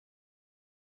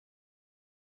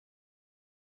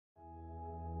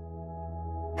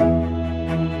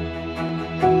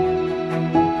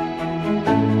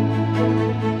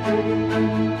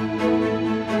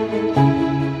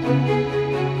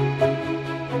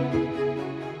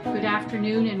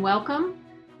afternoon and welcome.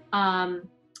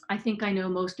 I think I know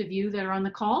most of you that are on the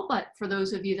call, but for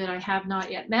those of you that I have not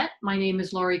yet met, my name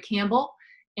is Laurie Campbell,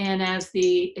 and as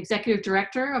the Executive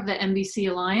Director of the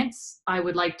MBC Alliance, I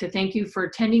would like to thank you for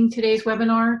attending today's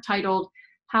webinar titled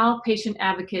How Patient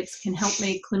Advocates Can Help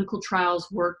Make Clinical Trials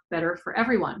Work Better for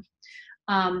Everyone.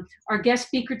 Our guest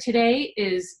speaker today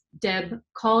is Deb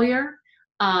Collier.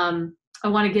 I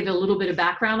want to give a little bit of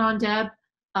background on Deb.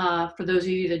 For those of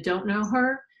you that don't know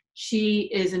her, she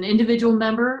is an individual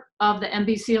member of the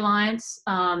MBC Alliance.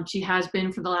 She has been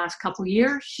for the last couple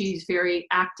years. She's very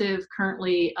active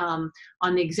currently on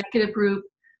the executive group.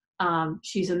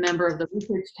 She's a member of the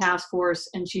research task force,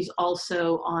 and she's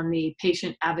also on the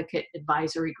patient advocate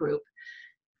advisory group.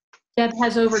 Deb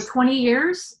has over 20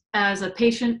 years as a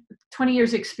patient, 20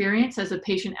 years experience as a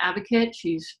patient advocate.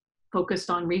 She's focused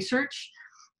on research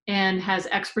and has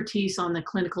expertise on the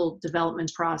clinical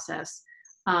development process.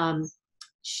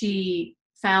 She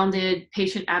founded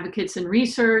Patient Advocates in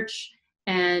Research,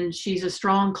 and she's a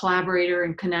strong collaborator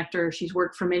and connector. She's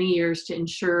worked for many years to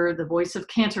ensure the voice of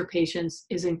cancer patients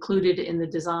is included in the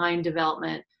design,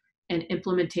 development, and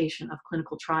implementation of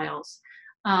clinical trials.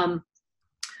 The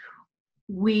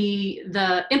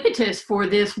impetus for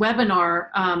this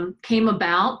webinar came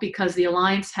about because the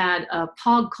Alliance had a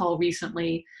POG call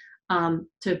recently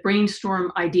to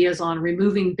brainstorm ideas on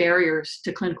removing barriers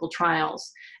to clinical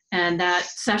trials. And that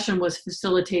session was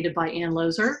facilitated by Ann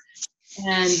Lozer.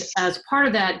 And as part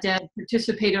of that, Deb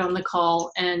participated on the call,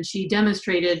 and she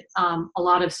demonstrated a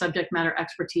lot of subject matter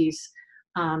expertise.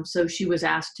 So she was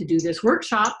asked to do this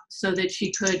workshop so that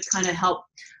she could kind of help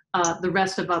the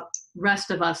rest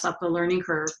of us up the learning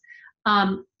curve.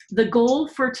 The goal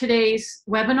for today's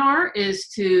webinar is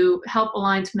to help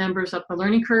Alliance members up the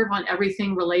learning curve on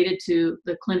everything related to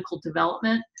the clinical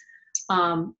development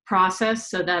process.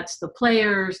 So that's the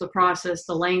players, the process,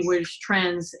 the language,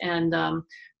 trends, and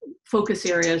focus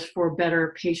areas for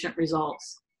better patient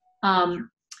results.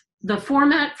 The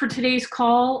format for today's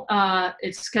call,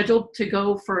 it's scheduled to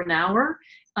go for an hour.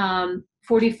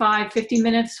 45, 50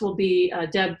 minutes will be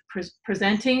Deb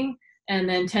presenting, and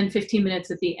then 10, 15 minutes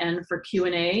at the end for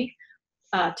Q&A.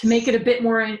 To make it a bit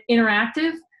more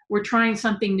interactive, we're trying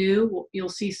something new. You'll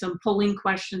see some polling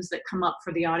questions that come up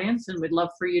for the audience, and we'd love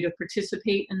for you to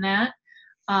participate in that.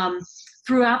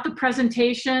 Throughout the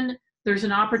presentation, there's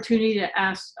an opportunity to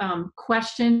ask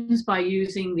questions by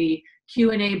using the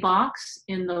Q&A box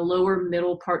in the lower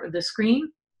middle part of the screen.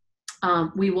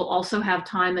 We will also have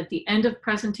time at the end of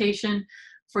presentation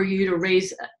for you to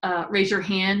raise your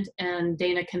hand, and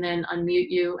Dana can then unmute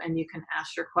you and you can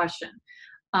ask your question.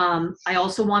 I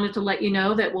also wanted to let you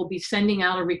know that we'll be sending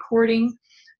out a recording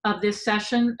of this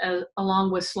session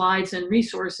along with slides and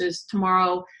resources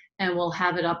tomorrow, and we'll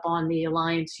have it up on the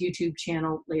Alliance YouTube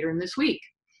channel later in this week.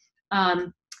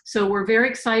 So we're very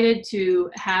excited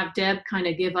to have Deb kind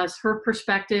of give us her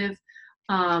perspective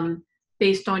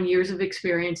based on years of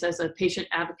experience as a patient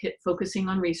advocate focusing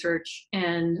on research,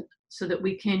 and so that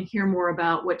we can hear more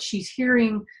about what she's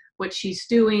hearing, what she's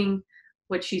doing,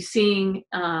 what she's seeing,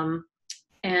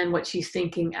 and what she's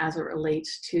thinking as it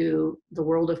relates to the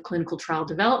world of clinical trial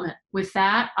development. With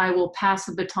that, I will pass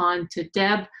the baton to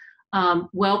Deb.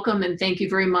 Welcome, and thank you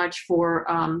very much for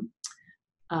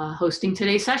hosting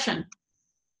today's session.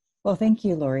 Well, thank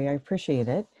you, Laurie. I appreciate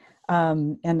it.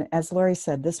 And as Laurie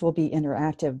said, this will be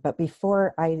interactive, but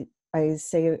before I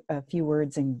say a few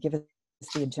words and give us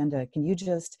the agenda, can you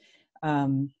just,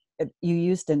 you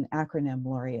used an acronym,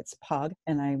 Laurie, it's POG,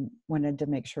 and I wanted to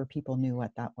make sure people knew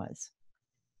what that was.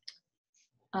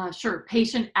 Sure,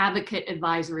 Patient Advocate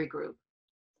Advisory Group.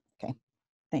 Okay,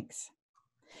 thanks.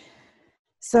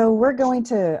 So we're going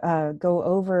to go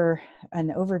over an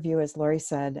overview, as Laurie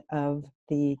said, of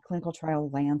the clinical trial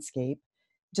landscape,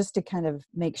 just to kind of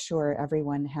make sure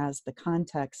everyone has the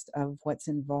context of what's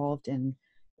involved in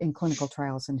clinical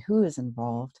trials and who is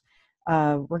involved.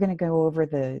 We're going to go over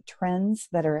the trends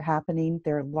that are happening.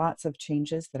 There are lots of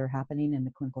changes that are happening in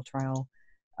the clinical trial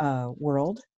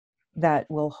world that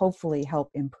will hopefully help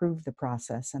improve the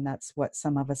process, and that's what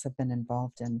some of us have been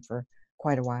involved in for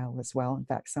quite a while as well. In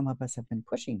fact, some of us have been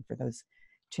pushing for those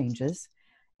changes.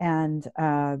 And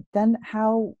then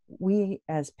how we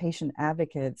as patient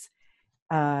advocates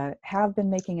have been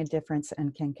making a difference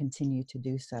and can continue to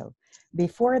do so.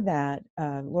 Before that,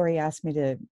 Laurie asked me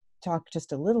to talk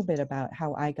just a little bit about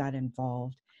how I got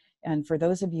involved. And for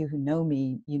those of you who know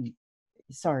me,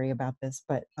 sorry about this,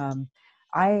 but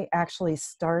I actually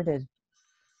started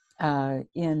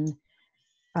in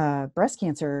breast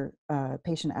cancer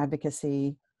patient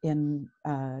advocacy in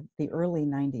the early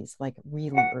 90s, like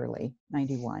really early,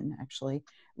 91 actually,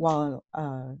 while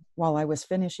I was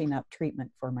finishing up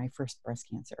treatment for my first breast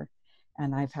cancer.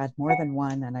 And I've had more than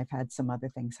one, and I've had some other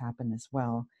things happen as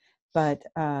well. But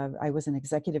I was an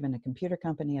executive in a computer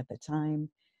company at the time,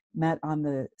 met on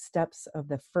the steps of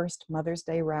the first Mother's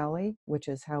Day rally, which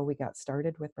is how we got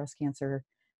started with breast cancer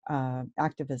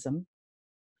activism,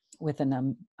 with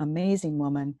an amazing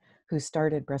woman who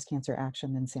started Breast Cancer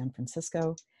Action in San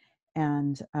Francisco,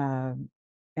 and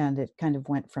it kind of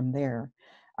went from there.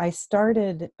 I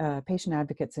started Patient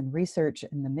Advocates in Research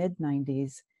in the mid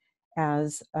 90s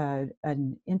as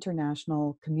an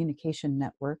international communication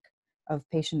network of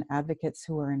patient advocates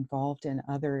who are involved in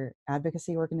other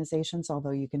advocacy organizations,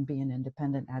 although you can be an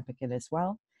independent advocate as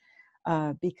well,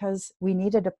 because we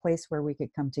needed a place where we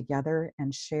could come together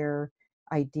and share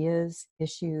ideas,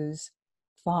 issues,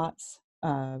 thoughts.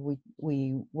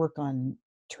 We work on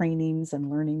trainings and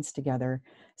learnings together.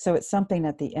 So it's something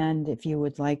at the end, if you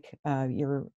would like,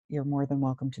 you're more than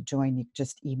welcome to join. You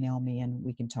just email me and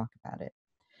we can talk about it.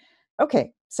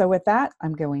 Okay, so with that,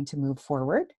 I'm going to move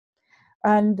forward.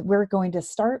 And we're going to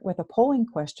start with a polling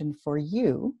question for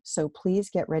you. So please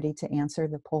get ready to answer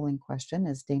the polling question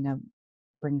as Dana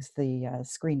brings the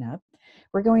screen up.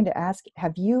 We're going to ask,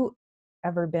 have you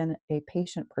ever been a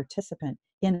patient participant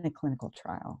in a clinical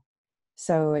trial?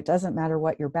 So it doesn't matter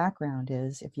what your background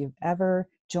is. If you've ever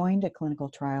joined a clinical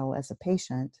trial as a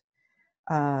patient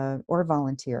or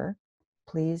volunteer,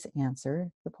 please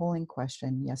answer the polling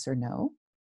question, yes or no.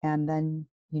 And then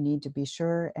you need to be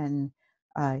sure and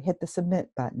hit the submit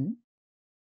button.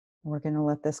 We're going to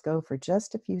let this go for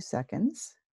just a few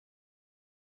seconds.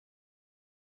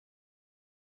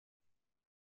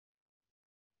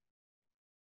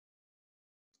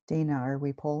 Dana, are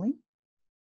we polling?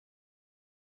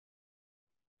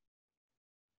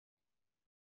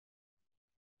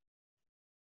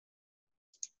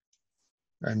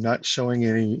 I'm not showing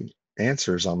any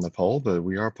answers on the poll, but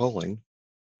we are polling.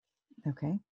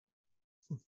 Okay.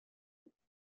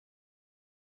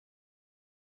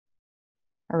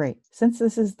 All right. Since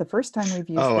this is the first time we've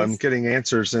used I'm getting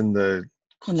answers in the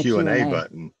Q&A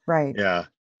button. Right. Yeah.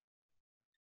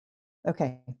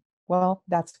 Okay. Well,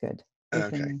 that's good.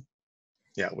 Okay.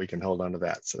 Yeah, we can hold on to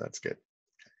that. So that's good.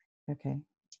 Okay.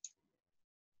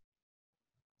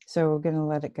 So we're going to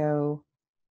let it go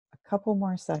a couple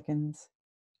more seconds,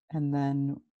 and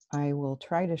then I will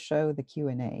try to show the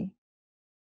Q&A.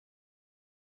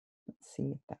 Let's see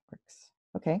if that works.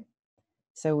 Okay.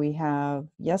 So we have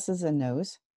yeses and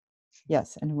nos.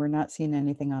 Yes, and we're not seeing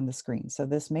anything on the screen. So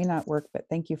this may not work, but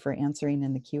thank you for answering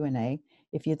in the Q&A.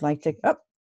 If you'd like to,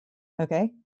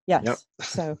 okay. Yes. Yep.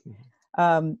 So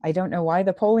I don't know why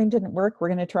the polling didn't work. We're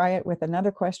going to try it with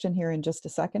another question here in just a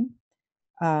second.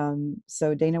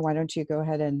 So Dana, why don't you go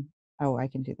ahead and, I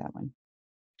can do that one.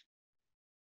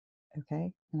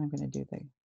 Okay, and I'm going to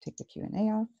take the Q&A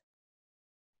off.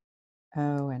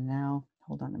 Oh, and now,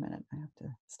 hold on a minute. I have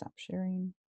to stop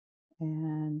sharing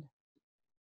and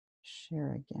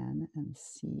share again and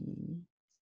see.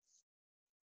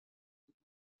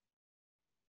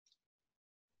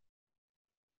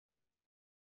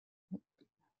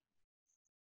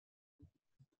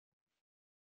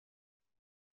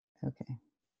 Okay,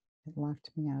 it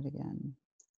locked me out again.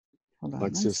 Hold on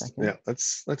one second. Yeah,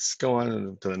 let's go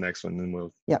on to the next one, and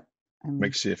we'll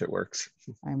make see if it works.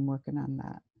 I'm working on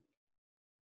that.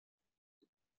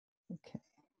 Okay.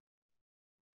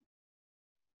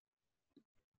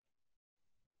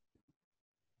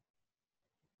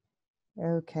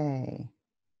 Okay.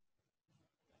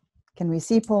 Can we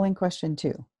see polling question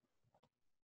 2?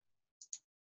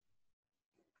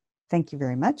 Thank you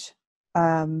very much.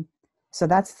 So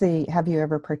that's the, have you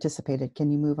ever participated? Can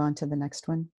you move on to the next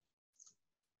one?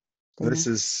 Dana? This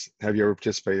is, have you ever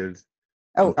participated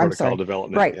in protocol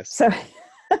development? Right. Yes. So,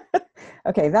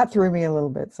 okay, that threw me a little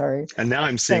bit, sorry. And now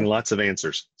I'm seeing lots of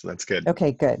answers, so that's good.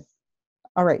 Okay, good.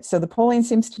 All right, so the polling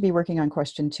seems to be working on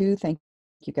question 2. Thank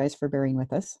you guys for bearing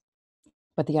with us.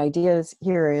 But the idea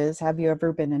here is, have you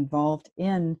ever been involved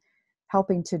in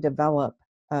helping to develop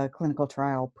a clinical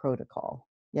trial protocol?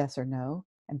 Yes or no?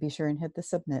 And be sure and hit the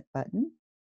submit button.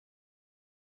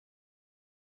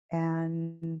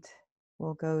 And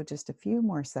we'll go just a few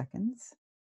more seconds.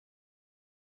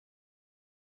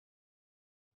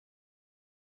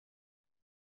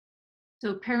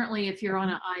 So apparently if you're on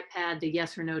an iPad, the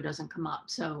yes or no doesn't come up.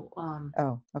 So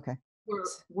okay.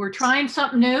 We're trying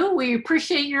something new. We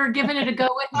appreciate your giving it a go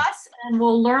with us, and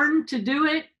we'll learn to do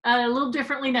it a little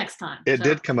differently next time. It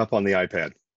did come up on the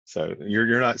iPad. So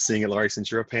you're not seeing it, Laurie,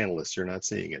 since you're a panelist, you're not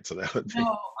seeing it. So that would be. No,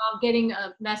 I'm getting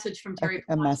a message from Terry.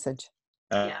 A message.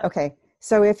 Yeah. Okay.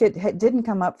 So if it didn't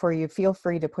come up for you, feel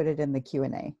free to put it in the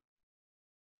Q&A.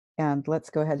 And let's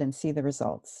go ahead and see the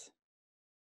results.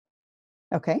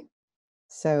 Okay,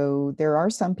 so there are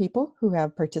some people who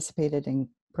have participated in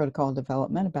protocol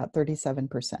development, about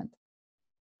 37%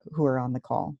 who are on the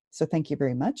call. So thank you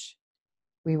very much.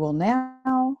 We will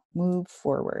now move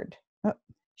forward. Oh,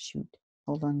 shoot,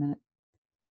 hold on a minute.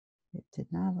 It did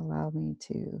not allow me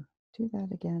to do that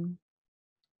again.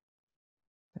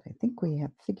 But I think we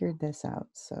have figured this out.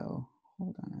 So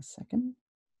hold on a second.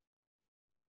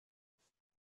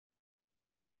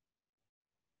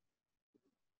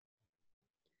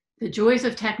 The joys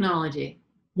of technology.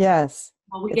 Yes.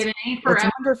 Well, we get an A for It's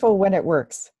effort. wonderful when it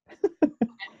works.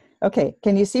 Okay,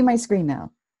 can you see my screen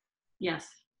now? Yes.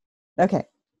 Okay.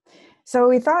 So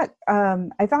we thought,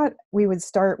 I thought we would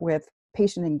start with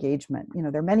patient engagement. You know,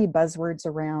 there are many buzzwords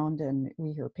around, and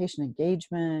we hear patient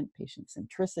engagement, patient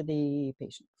centricity,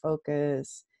 patient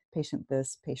focus, patient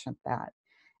this, patient that.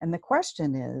 And the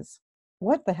question is,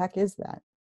 what the heck is that?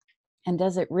 And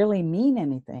does it really mean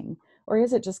anything? Or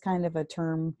is it just kind of a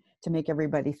term to make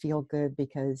everybody feel good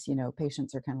because, you know,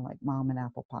 patients are kind of like mom and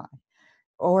apple pie?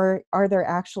 Or are there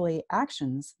actually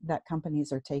actions that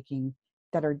companies are taking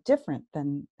that are different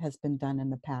than has been done in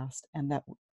the past, and that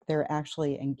they're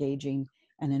actually engaging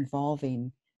and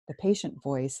involving the patient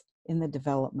voice in the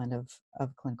development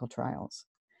of clinical trials?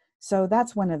 So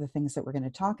that's one of the things that we're going to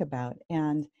talk about.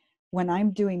 And when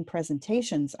I'm doing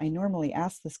presentations, I normally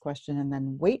ask this question and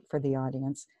then wait for the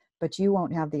audience, but you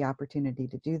won't have the opportunity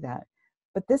to do that.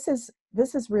 But this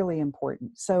is really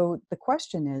important. So the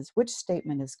question is, which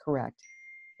statement is correct?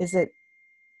 Is it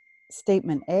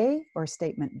statement A or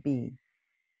statement B?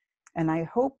 And I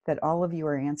hope that all of you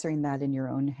are answering that in your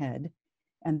own head.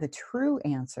 And the true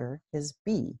answer is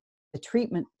B. The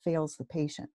treatment fails the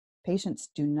patient. Patients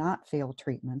do not fail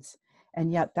treatments.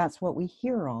 And yet that's what we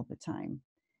hear all the time.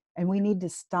 And we need to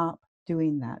stop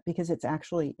doing that because it's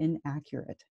actually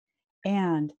inaccurate.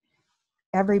 And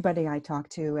everybody I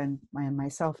talked to, and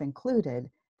myself included,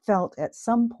 felt at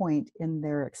some point in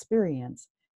their experience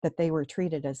that they were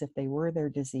treated as if they were their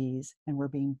disease and were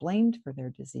being blamed for their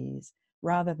disease,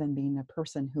 rather than being a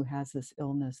person who has this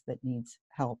illness that needs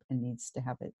help and needs to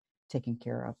have it taken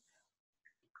care of.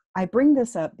 I bring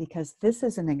this up because this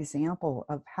is an example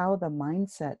of how the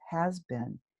mindset has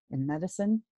been in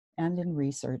medicine and in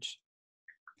research.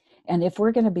 And if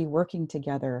we're going to be working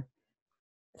together,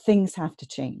 things have to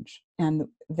change. And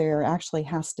there actually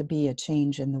has to be a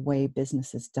change in the way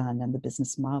business is done and the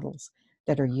business models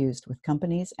that are used with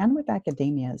companies and with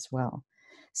academia as well.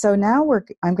 So now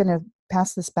I'm going to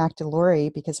pass this back to Lori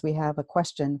because we have a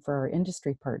question for our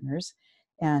industry partners.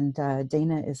 And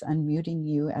Dana is unmuting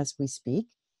you as we speak.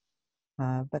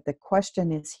 But the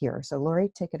question is here. So Lori,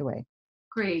 take it away.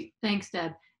 Great. Thanks,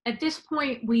 Deb. At this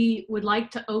point, we would like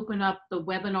to open up the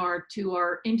webinar to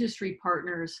our industry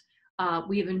partners.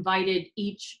 We have invited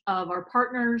each of our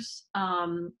partners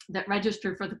that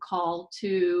registered for the call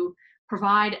to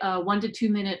provide a 1 to 2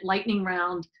 minute lightning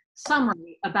round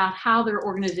summary about how their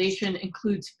organization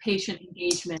includes patient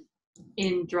engagement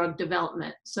in drug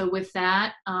development. So with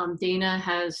that, Dana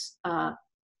has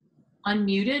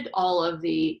unmuted all of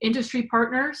the industry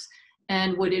partners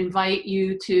and would invite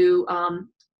you to,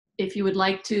 if you would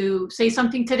like to say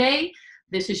something today,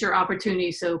 this is your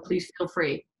opportunity, so please feel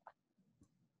free.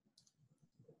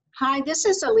 Hi, this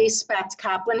is Elise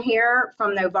Spatz-Kaplan here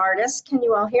from Novartis. Can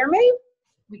you all hear me?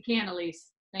 We can,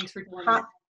 Elise. Thanks for joining us.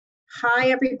 Hi,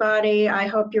 everybody. I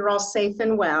hope you're all safe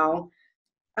and well.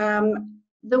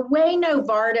 The way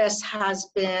Novartis has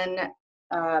been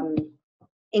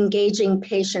engaging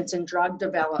patients in drug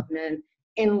development,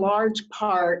 in large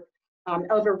part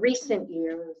over recent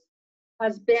years,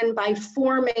 has been by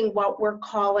forming what we're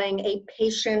calling a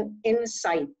patient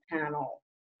insight panel.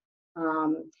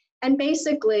 And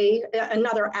basically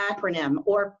another acronym,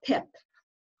 or PIP.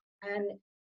 And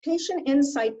patient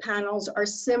insight panels are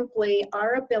simply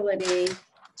our ability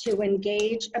to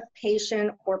engage a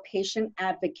patient or patient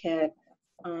advocate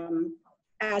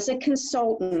as a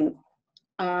consultant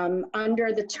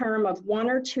under the term of 1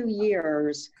 or 2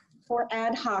 years for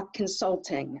ad hoc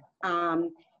consulting.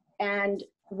 And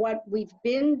what we've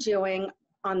been doing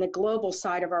on the global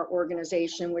side of our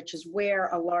organization, which is where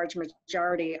a large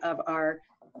majority of our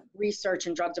research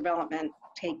and drug development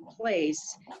take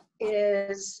place,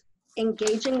 is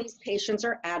engaging these patients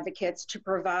or advocates to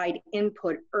provide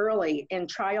input early in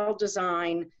trial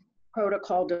design,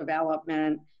 protocol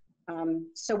development,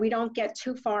 so we don't get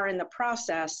too far in the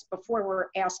process before we're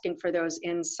asking for those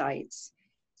insights.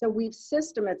 So we've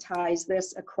systematized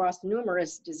this across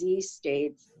numerous disease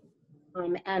states,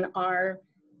 and our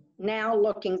now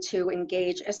looking to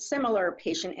engage a similar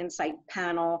patient insight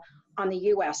panel on the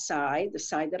US side, the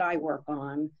side that I work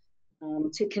on,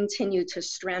 to continue to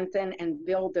strengthen and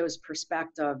build those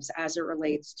perspectives as it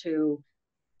relates to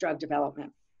drug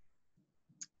development.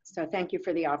 So thank you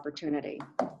for the opportunity.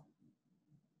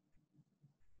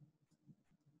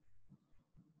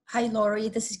 Hi, Lori,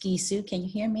 this is Gisu. Can you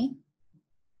hear me?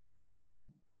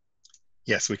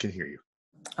 Yes, we can hear you.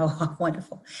 Oh,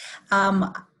 wonderful.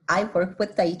 I work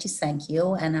with Daiichi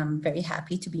Sankyo, and I'm very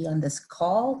happy to be on this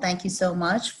call. Thank you so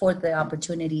much for the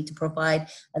opportunity to provide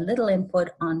a little input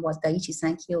on what Daiichi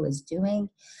Sankyo is doing.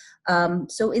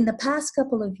 So in the past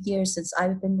couple of years since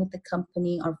I've been with the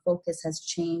company, our focus has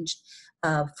changed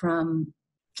from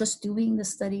just doing the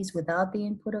studies without the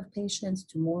input of patients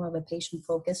to more of a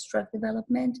patient-focused drug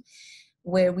development,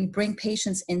 where we bring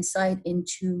patients' insight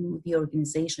into the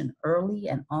organization early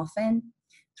and often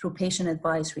through patient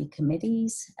advisory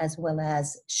committees, as well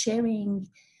as sharing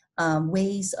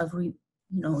ways of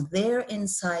their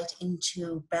insight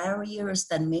into barriers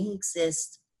that may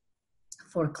exist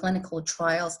for clinical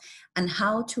trials and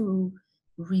how to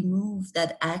remove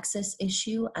that access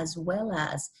issue, as well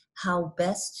as how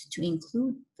best to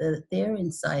include their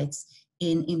insights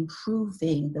in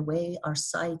improving the way our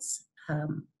sites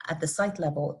at the site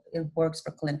level it works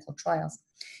for clinical trials.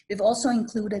 We've also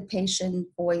included patient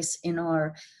voice in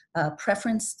our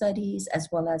preference studies, as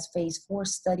well as phase 4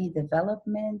 study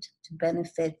development to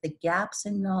benefit the gaps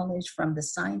in knowledge from the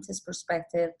scientist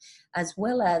perspective, as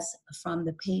well as from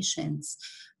the patients.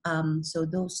 So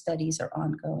those studies are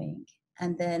ongoing.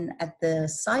 And then at the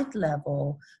site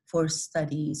level for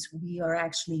studies, we are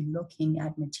actually looking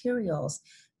at materials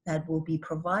that will be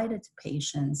provided to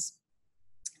patients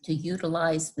to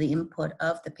utilize the input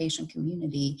of the patient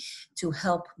community to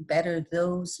help better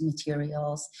those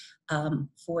materials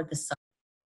for the site,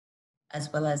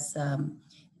 as well as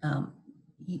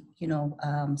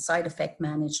side effect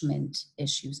management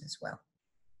issues as well.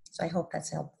 So I hope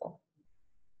that's helpful.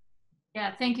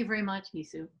 Yeah, thank you very much,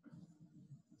 Gisu.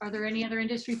 Are there any other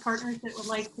industry partners that would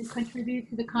like to contribute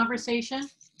to the conversation?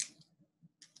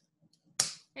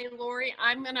 Hey, Lori,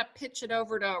 I'm going to pitch it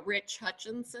over to Rich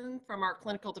Hutchinson from our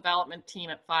clinical development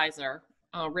team at Pfizer.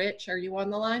 Rich, are you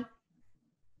on the line?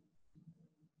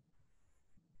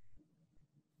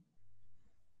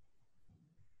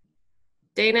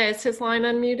 Dana, is his line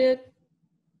unmuted?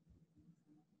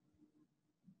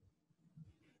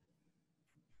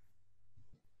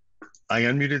 I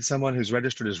unmuted someone who's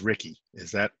registered as Ricky.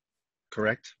 Is that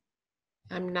correct?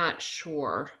 I'm not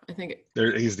sure. I think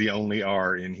He's the only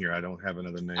R in here. I don't have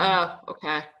another name. Oh,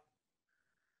 okay.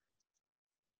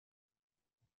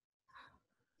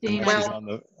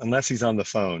 Dana, Unless he's on the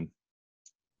phone.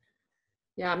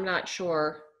 Yeah, I'm not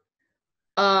sure.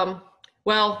 Well,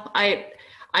 I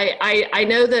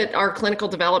know that our clinical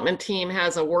development team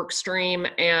has a work stream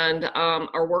and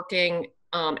are working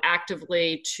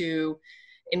actively to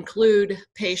include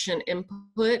patient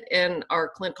input in our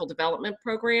clinical development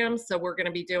program. So we're going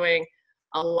to be doing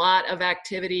a lot of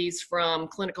activities from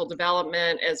clinical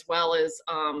development, as well as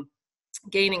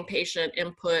gaining patient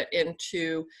input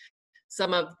into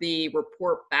some of the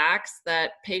report backs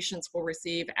that patients will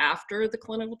receive after the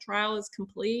clinical trial is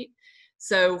complete.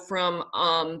 So from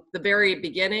the very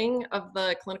beginning of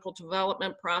the clinical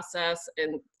development process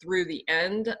and through the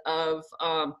end of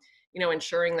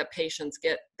ensuring that patients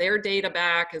get their data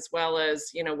back, as well as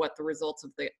what the results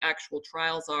of the actual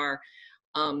trials are,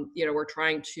 we're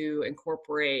trying to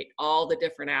incorporate all the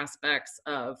different aspects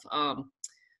of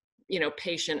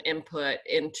patient input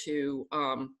into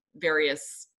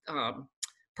various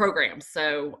programs.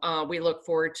 So we look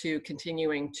forward to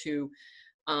continuing to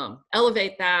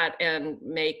elevate that and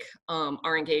make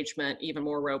our engagement even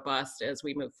more robust as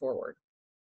we move forward.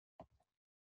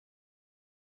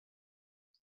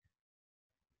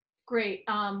 great.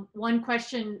 One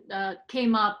question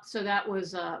came up, so that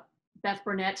was Beth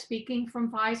Burnett speaking from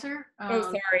Pfizer. Oh,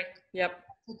 sorry. Yep.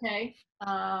 Okay.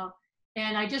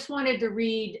 And I just wanted to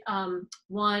read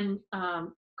one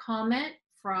comment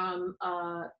from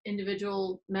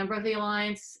individual member of the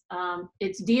Alliance.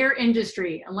 It's dear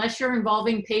industry, unless you're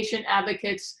involving patient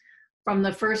advocates from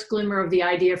the first glimmer of the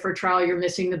idea for trial, you're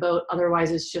missing the boat.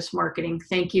 Otherwise, it's just marketing.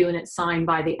 Thank you. And it's signed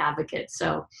by the advocate.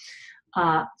 So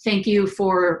thank you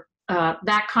for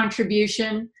that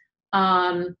contribution.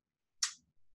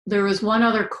 There was one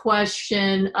other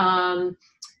question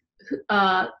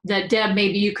that Deb,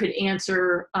 maybe you could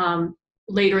answer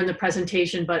later in the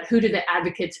presentation, but who do the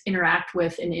advocates interact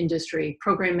with in industry?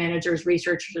 Program managers,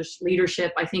 researchers,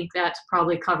 leadership. I think that's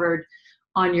probably covered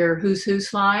on your who's who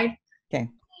slide. Okay.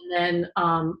 And then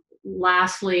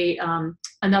lastly,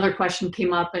 another question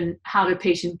came up, and how do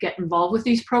patients get involved with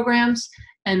these programs?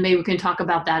 And maybe we can talk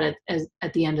about that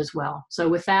at the end as well. So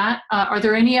with that, are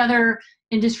there any other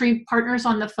industry partners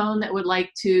on the phone that would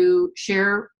like to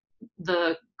share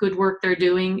the good work they're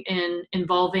doing in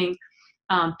involving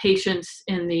patients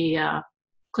in the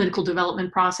clinical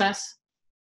development process?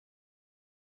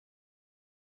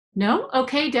 No?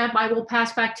 Okay, Deb, I will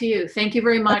pass back to you. Thank you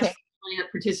very much Okay, for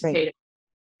participating.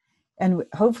 and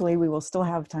hopefully we will still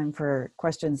have time for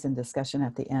questions and discussion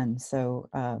at the end, so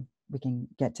we can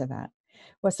get to that.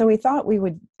 Well, so we thought we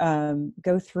would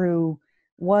go through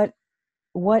what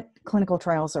clinical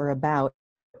trials are about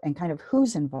and kind of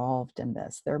who's involved in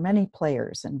this. There are many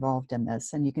players involved in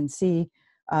this, and you can see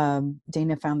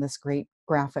Dana found this great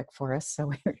graphic for us,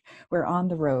 so we're on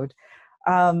the road.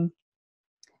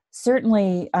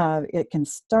 Certainly, it can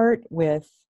start with,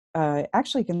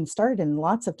 actually can start in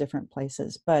lots of different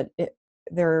places, but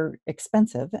they're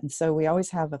expensive, and so we always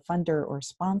have a funder or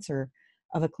sponsor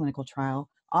of a clinical trial.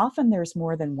 Often there's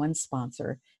more than one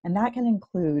sponsor, and that can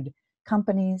include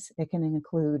companies, it can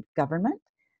include government.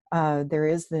 There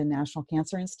is the National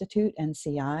Cancer Institute,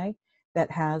 NCI,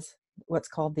 that has what's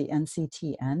called the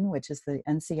NCTN, which is the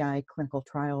NCI Clinical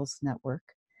Trials Network.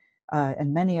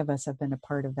 And many of us have been a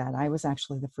part of that. I was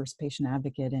actually the first patient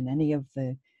advocate in any of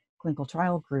the clinical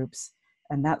trial groups,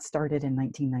 and that started in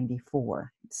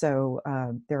 1994. So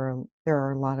there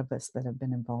are a lot of us that have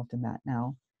been involved in that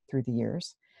now through the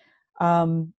years.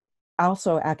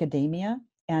 Also academia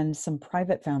and some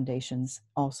private foundations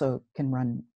also can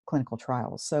run clinical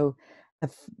trials. So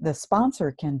the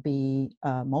sponsor can be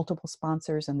multiple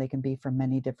sponsors, and they can be from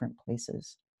many different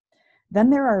places. Then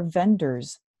there are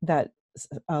vendors that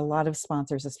a lot of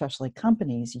sponsors, especially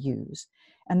companies, use.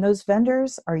 And those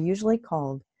vendors are usually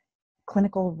called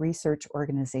clinical research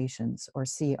organizations, or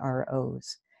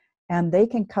CROs. And they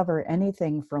can cover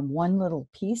anything from one little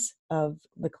piece of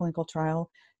the clinical trial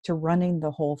to running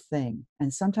the whole thing.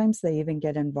 And sometimes they even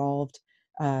get involved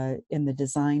in the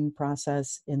design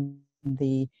process, in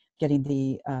the getting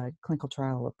the clinical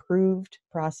trial approved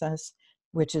process,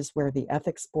 which is where the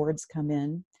ethics boards come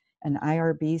in. And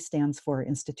IRB stands for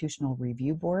Institutional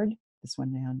Review Board, this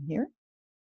one down here.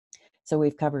 So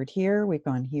we've covered here, we've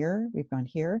gone here, we've gone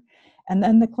here. And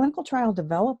then the clinical trial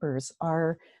developers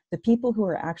are the people who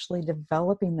are actually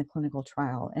developing the clinical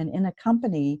trial. And in a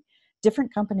company,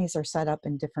 different companies are set up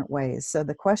in different ways. So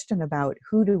the question about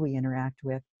who do we interact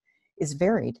with is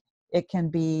varied. It can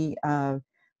be the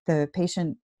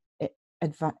patient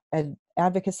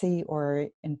advocacy or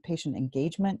in patient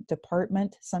engagement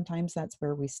department. Sometimes that's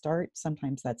where we start.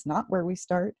 Sometimes that's not where we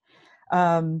start.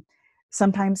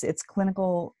 Sometimes it's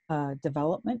clinical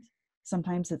development.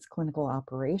 Sometimes it's clinical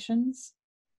operations.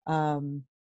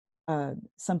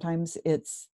 Sometimes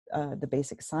it's the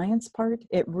basic science part.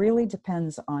 It really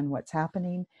depends on what's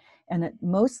happening. And it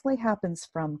mostly happens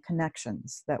from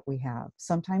connections that we have.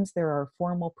 Sometimes there are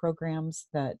formal programs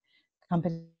that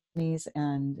companies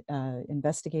and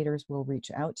investigators will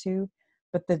reach out to.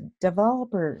 But the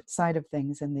developer side of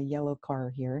things in the yellow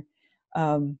car here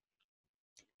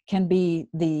can be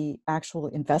the actual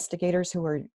investigators who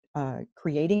are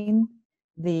creating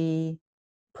the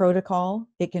protocol.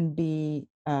 It can be,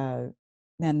 and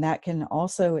that can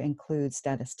also include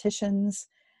statisticians,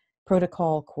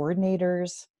 protocol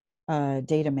coordinators,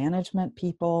 data management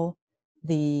people,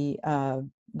 the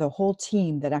whole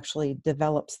team that actually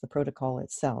develops the protocol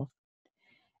itself.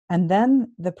 And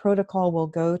then the protocol will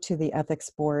go to the ethics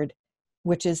board,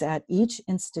 which is at each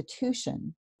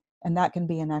institution. And that can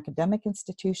be an academic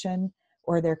institution,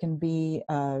 or there can be,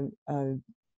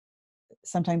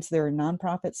 sometimes they're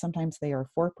nonprofit, sometimes they are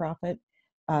for-profit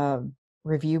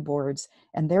review boards.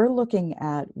 And they're looking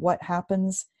at what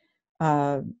happens,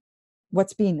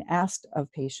 what's being asked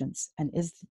of patients, and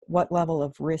what level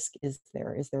of risk is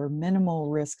there? Is there minimal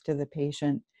risk to the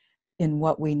patient in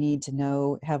what we need to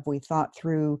know? Have we thought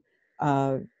through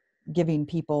giving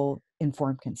people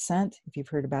informed consent? If you've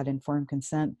heard about informed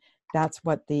consent, that's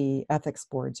what the ethics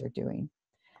boards are doing.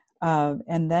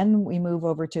 And then we move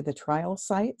over to the trial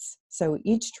sites. So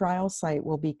each trial site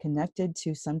will be connected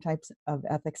to some types of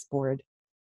ethics board,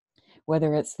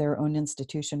 whether it's their own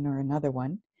institution or another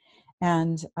one.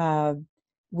 And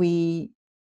we,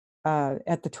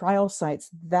 at the trial sites,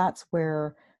 that's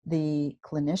where the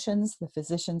clinicians, the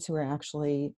physicians who are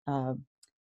actually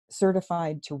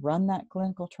certified to run that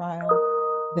clinical trial,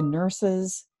 the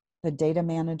nurses, the data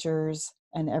managers,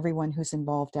 and everyone who's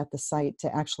involved at the site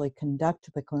to actually conduct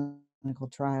the clinical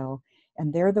trial.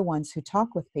 And they're the ones who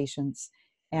talk with patients.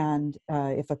 And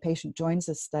if a patient joins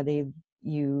a study,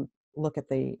 you look at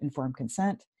the informed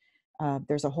consent.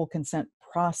 there's a whole consent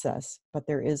process, but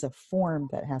there is a form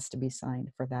that has to be signed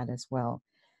for that as well.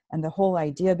 And the whole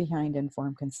idea behind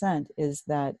informed consent is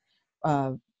that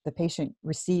the patient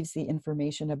receives the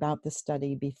information about the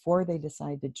study before they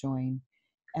decide to join,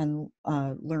 and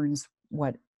learns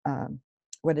what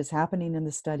is happening in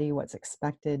the study, what's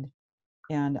expected.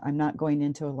 And I'm not going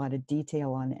into a lot of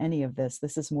detail on any of this.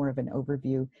 This is more of an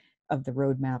overview of the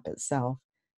roadmap itself,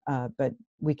 but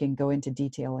we can go into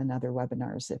detail in other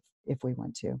webinars if we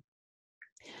want to.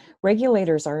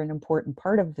 Regulators are an important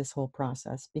part of this whole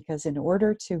process, because in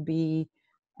order to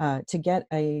get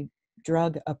a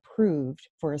drug approved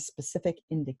for a specific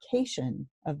indication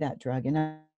of that drug,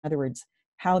 in other words,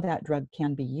 how that drug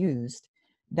can be used,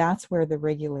 that's where the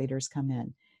regulators come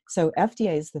in. So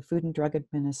FDA is the Food and Drug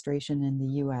Administration in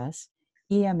the US,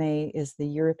 EMA is the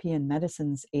European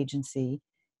Medicines Agency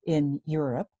in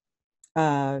Europe,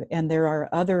 and there are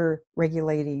other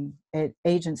regulating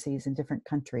agencies in different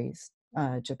countries.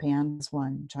 Japan has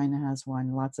one, China has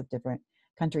one, lots of different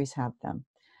countries have them.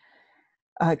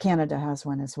 Canada has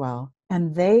one as well.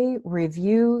 And they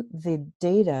review the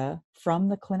data from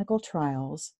the clinical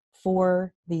trials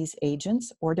for these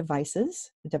agents or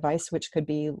devices, a device which could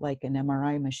be like an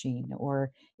MRI machine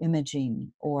or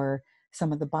imaging, or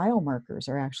some of the biomarkers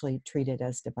are actually treated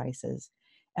as devices.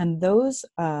 And those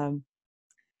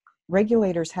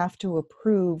regulators have to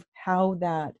approve how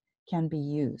that can be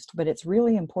used. But it's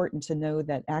really important to know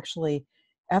that actually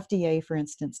FDA, for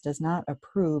instance, does not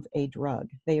approve a drug.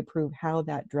 They approve how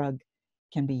that drug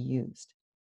can be used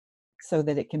so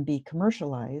that it can be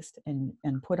commercialized and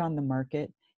put on the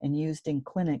market and used in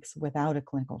clinics without a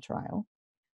clinical trial.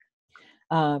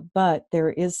 But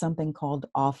there is something called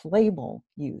off-label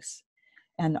use.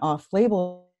 And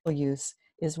off-label use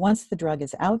is once the drug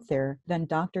is out there, then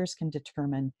doctors can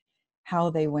determine how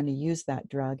they want to use that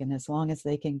drug. And as long as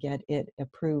they can get it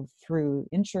approved through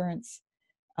insurance,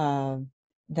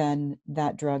 then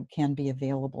that drug can be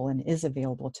available and is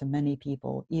available to many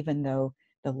people, even though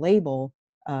the label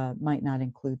might not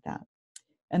include that.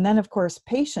 And then, of course,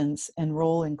 patients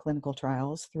enroll in clinical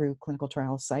trials through clinical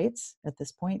trial sites at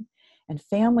this point, and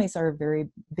families are a very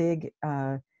big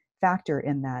factor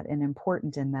in that and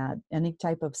important in that. Any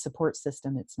type of support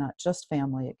system, it's not just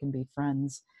family, it can be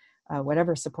friends,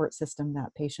 whatever support system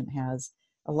that patient has.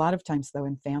 A lot of times, though,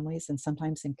 in families and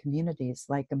sometimes in communities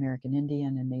like American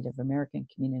Indian and Native American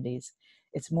communities,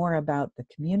 it's more about the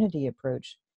community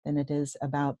approach than it is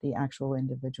about the actual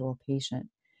individual patient.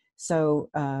 So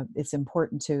it's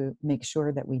important to make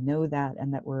sure that we know that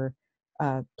and that we're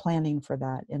planning for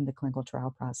that in the clinical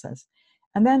trial process.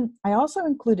 And then I also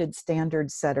included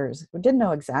standard setters. We didn't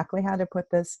know exactly how to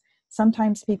put this.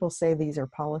 Sometimes people say these are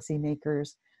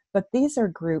policymakers, but these are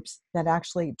groups that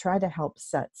actually try to help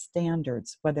set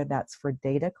standards, whether that's for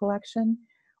data collection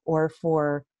or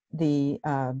for the,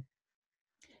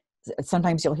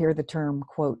 sometimes you'll hear the term,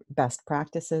 quote, best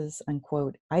practices,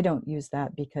 unquote. I don't use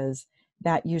that because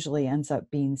that usually ends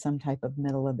up being some type of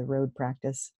middle of the road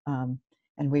practice.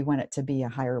 And we want it to be a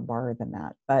higher bar than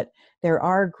that. But there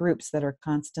are groups that are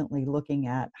constantly looking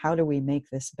at how do we make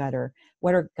this better?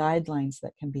 What are guidelines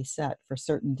that can be set for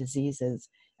certain diseases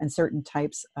and certain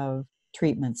types of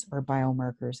treatments or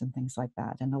biomarkers and things like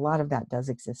that? And a lot of that does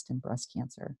exist in breast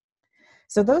cancer.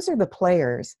 So those are the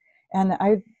players. And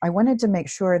I wanted to make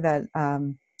sure that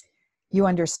you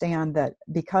understand that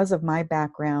because of my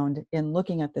background in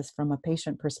looking at this from a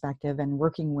patient perspective and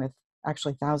working with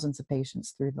actually thousands of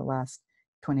patients through the last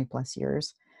 20 plus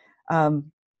years, that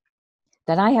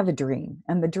I have a dream.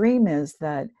 And the dream is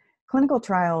that clinical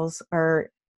trials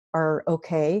are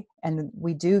okay, and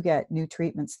we do get new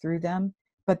treatments through them,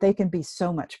 but they can be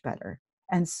so much better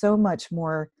and so much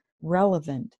more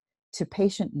relevant to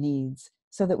patient needs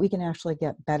so that we can actually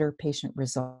get better patient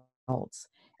results.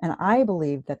 And I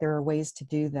believe that there are ways to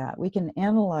do that. We can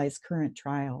analyze current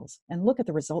trials and look at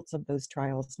the results of those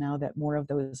trials now that more of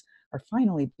those are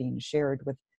finally being shared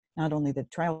with not only the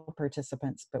trial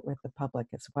participants, but with the public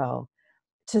as well,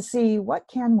 to see what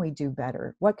can we do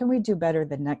better? What can we do better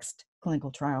the next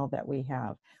clinical trial that we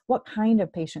have? What kind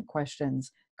of patient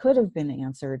questions could have been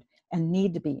answered and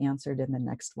need to be answered in the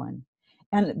next one?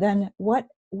 And then what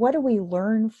do we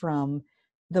learn from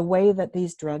the way that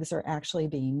these drugs are actually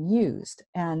being used?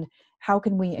 And how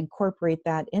can we incorporate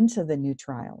that into the new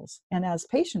trials? And as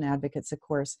patient advocates, of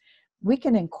course, we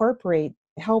can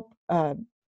help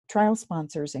trial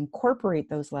sponsors incorporate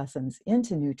those lessons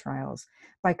into new trials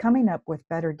by coming up with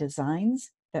better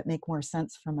designs that make more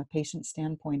sense from a patient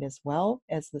standpoint as well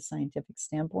as the scientific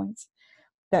standpoints,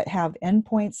 that have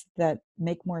endpoints that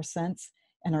make more sense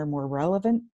and are more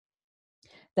relevant,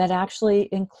 that actually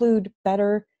include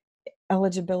better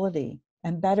eligibility,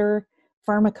 and better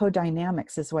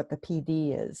pharmacodynamics is what the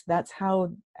PD is. That's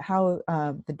how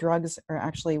the drugs are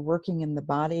actually working in the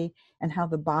body and how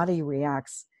the body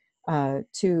reacts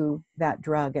to that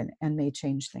drug and may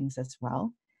change things as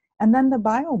well. And then the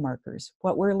biomarkers.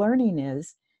 What we're learning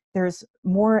is there's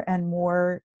more and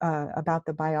more about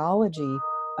the biology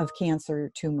of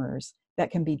cancer tumors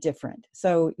that can be different.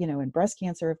 So, in breast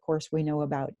cancer, of course, we know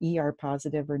about ER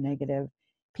positive or negative,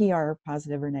 PR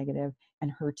positive or negative,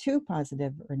 and HER2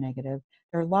 positive or negative.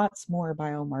 There are lots more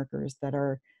biomarkers that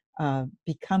are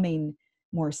becoming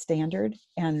more standard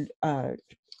and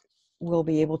will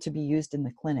be able to be used in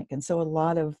the clinic. And so a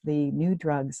lot of the new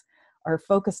drugs are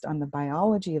focused on the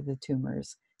biology of the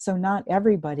tumors. So not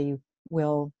everybody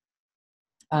will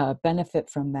benefit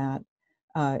from that.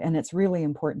 And it's really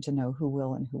important to know who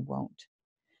will and who won't.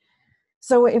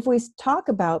 So if we talk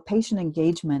about patient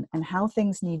engagement and how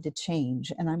things need to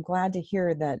change, and I'm glad to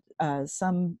hear that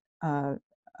some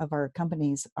of our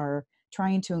companies are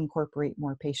trying to incorporate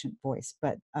more patient voice,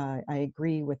 but I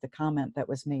agree with the comment that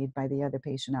was made by the other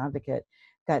patient advocate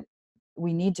that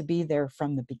we need to be there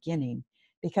from the beginning,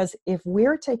 because if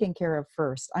we're taken care of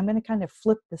first, I'm going to kind of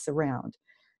flip this around.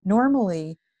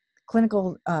 Normally,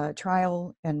 clinical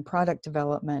trial and product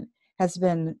development has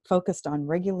been focused on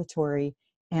regulatory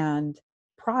and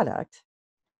product.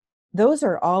 Those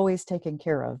are always taken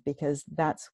care of because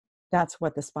that's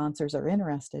what the sponsors are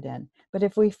interested in. But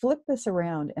if we flip this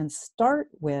around and start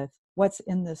with what's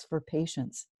in this for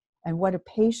patients and what do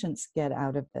patients get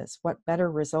out of this, what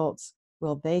better results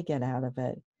will they get out of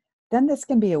it, then this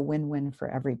can be a win-win for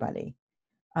everybody.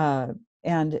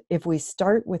 And if we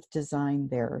start with design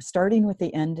there, starting with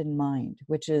the end in mind,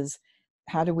 which is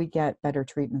how do we get better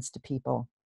treatments to people,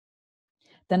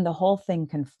 then the whole thing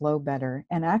can flow better.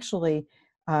 And actually,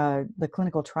 the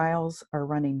clinical trials are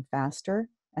running faster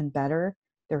and better.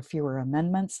 There are fewer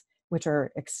amendments, which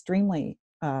are extremely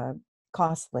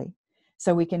costly.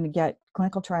 So we can get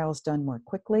clinical trials done more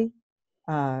quickly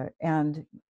and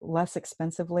less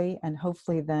expensively, and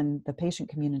hopefully then the patient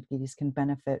communities can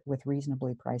benefit with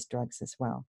reasonably priced drugs as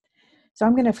well. So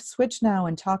I'm going to switch now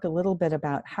and talk a little bit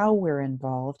about how we're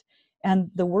involved.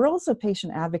 And the worlds of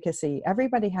patient advocacy,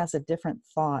 everybody has a different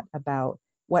thought about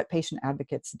what patient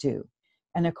advocates do.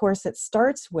 And of course, it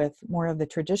starts with more of the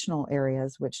traditional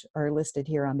areas, which are listed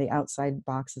here on the outside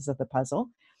boxes of the puzzle,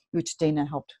 which Dana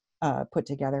helped put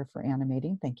together for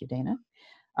animating. Thank you, Dana.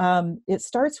 It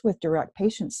starts with direct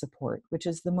patient support, which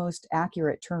is the most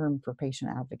accurate term for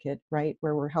patient advocate, right?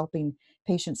 Where we're helping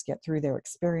patients get through their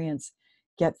experience,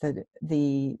 get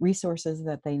the resources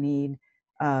that they need,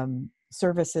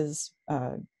 services,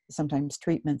 sometimes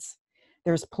treatments.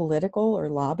 There's political or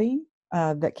lobbying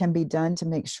that can be done to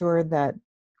make sure that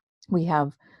we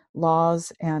have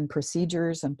laws and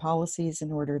procedures and policies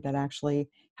in order that actually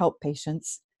help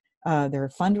patients. There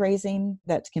are fundraising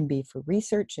that can be for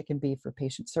research, it can be for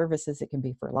patient services, it can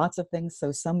be for lots of things.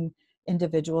 So some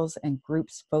individuals and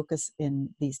groups focus in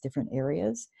these different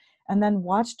areas. And then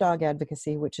watchdog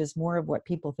advocacy, which is more of what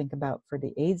people think about for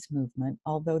the AIDS movement,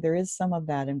 although there is some of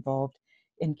that involved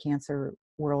in cancer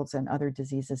worlds and other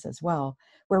diseases as well,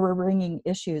 where we're bringing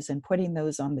issues and putting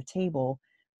those on the table,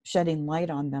 shedding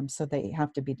light on them so they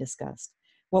have to be discussed.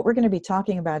 What we're going to be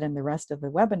talking about in the rest of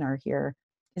the webinar here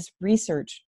is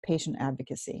research patient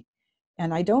advocacy.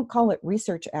 And I don't call it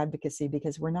research advocacy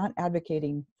because we're not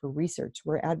advocating for research.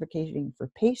 We're advocating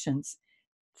for patients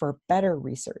for better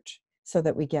research so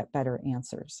that we get better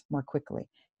answers more quickly.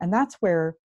 And that's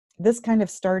where this kind of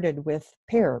started with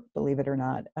PAIR, believe it or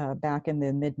not, back in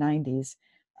the mid-90s.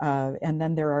 And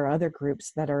then there are other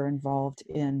groups that are involved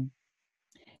in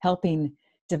helping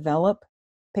develop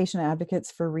patient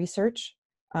advocates for research.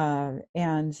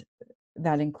 And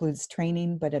that includes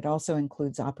training, but it also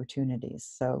includes opportunities.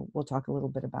 So we'll talk a little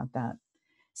bit about that.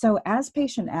 So as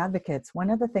patient advocates, one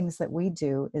of the things that we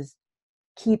do is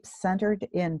keep centered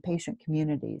in patient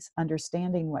communities,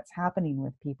 understanding what's happening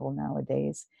with people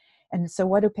nowadays. And so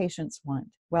what do patients want?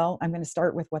 Well, I'm going to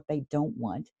start with what they don't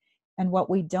want. And what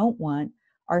we don't want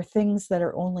are things that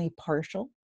are only partial.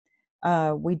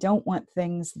 We don't want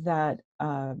things that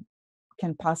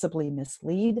can possibly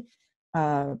mislead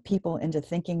people into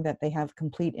thinking that they have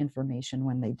complete information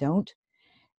when they don't.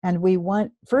 And we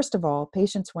want, first of all,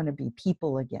 patients want to be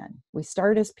people again. We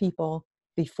start as people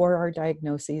before our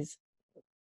diagnoses.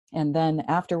 And then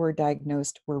after we're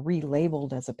diagnosed, we're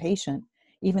relabeled as a patient,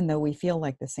 even though we feel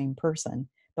like the same person,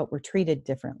 but we're treated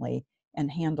differently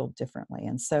and handled differently.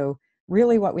 And so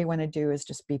really what we want to do is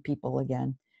just be people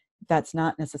again. That's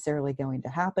not necessarily going to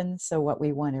happen. So what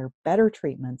we want are better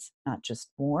treatments, not just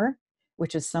more,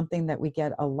 which is something that we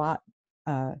get a lot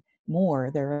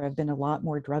more. There have been a lot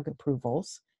more drug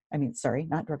approvals. I mean, sorry,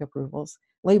 not drug approvals,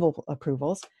 label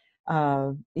approvals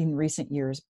in recent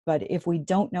years. But if we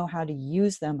don't know how to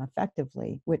use them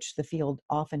effectively, which the field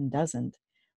often doesn't,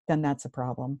 then that's a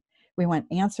problem. We want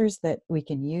answers that we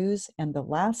can use. And the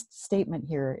last statement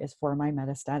here is for my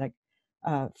metastatic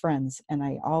friends, and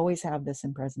I always have this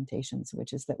in presentations,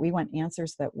 which is that we want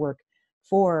answers that work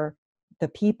for the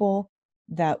people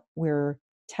that we're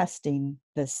testing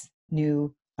this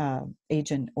new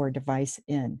agent or device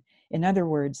in. In other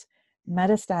words,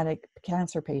 metastatic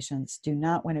cancer patients do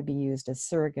not want to be used as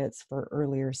surrogates for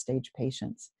earlier stage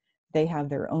patients. They have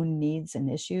their own needs and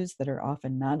issues that are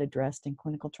often not addressed in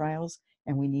clinical trials,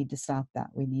 and we need to stop that.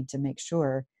 We need to make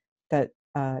sure that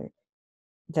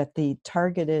that the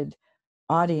targeted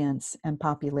audience and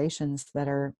populations that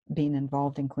are being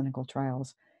involved in clinical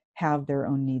trials have their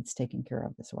own needs taken care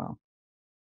of as well.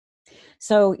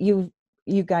 So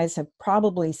you guys have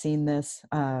probably seen this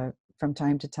from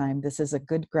time to time. This is a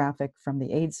good graphic from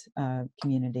the AIDS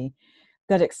community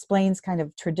that explains kind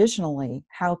of traditionally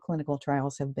how clinical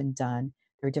trials have been done.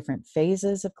 There are different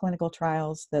phases of clinical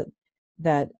trials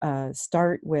that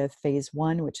start with phase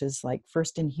 1, which is like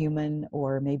first in human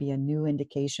or maybe a new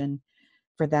indication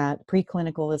for that.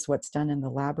 Preclinical is what's done in the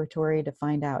laboratory to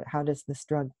find out how does this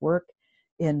drug work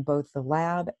in both the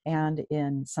lab and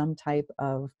in some type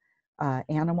of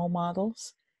animal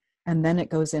models. And then it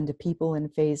goes into people in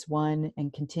phase 1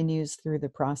 and continues through the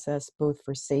process both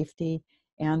for safety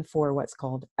and for what's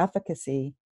called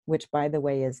efficacy, which, by the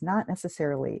way, is not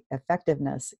necessarily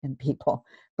effectiveness in people,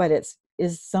 but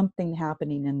is something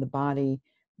happening in the body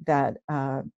that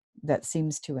that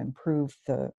seems to improve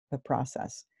the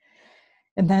process.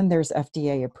 And then there's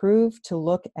FDA approved to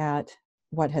look at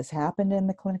what has happened in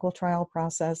the clinical trial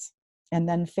process. And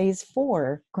then phase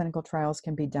 4 clinical trials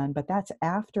can be done, but that's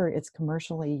after it's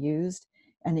commercially used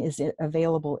and is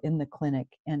available in the clinic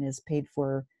and is paid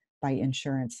for by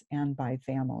insurance and by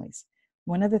families.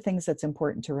 One of the things that's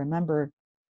important to remember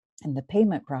in the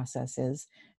payment process is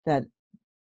that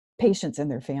patients and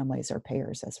their families are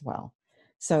payers as well.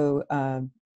 So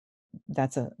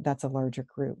that's a larger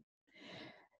group.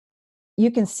 You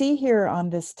can see here on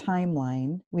this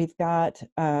timeline, we've got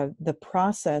the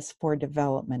process for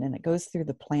development, and it goes through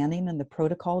the planning and the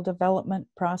protocol development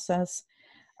process,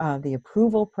 the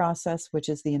approval process, which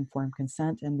is the informed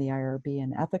consent and the IRB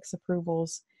and ethics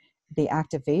approvals, the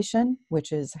activation,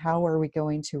 which is how are we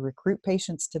going to recruit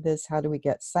patients to this? How do we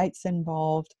get sites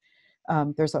involved?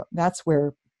 That's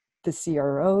where the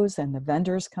CROs and the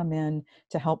vendors come in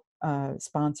to help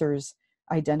sponsors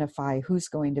identify who's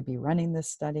going to be running this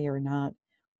study or not.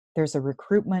 There's a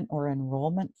recruitment or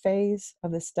enrollment phase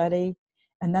of the study.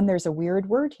 And then there's a weird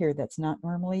word here that's not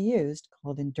normally used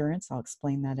called endurance. I'll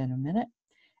explain that in a minute.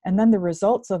 And then the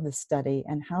results of the study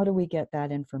and how do we get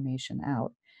that information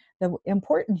out. The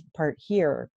important part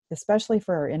here, especially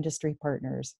for our industry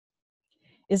partners,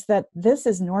 is that this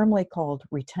is normally called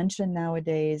retention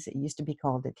nowadays. It used to be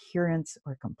called adherence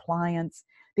or compliance,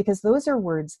 because those are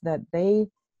words that they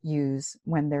use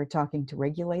when they're talking to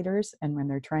regulators and when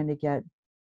they're trying to get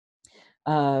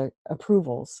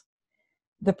approvals.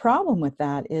 The problem with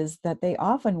that is that they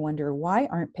often wonder, why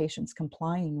aren't patients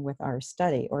complying with our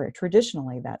study? Or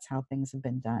traditionally, that's how things have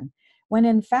been done. When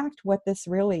in fact, what this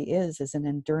really is an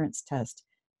endurance test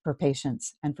for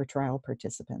patients and for trial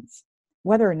participants.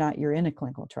 Whether or not you're in a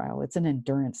clinical trial, it's an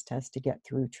endurance test to get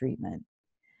through treatment.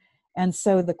 And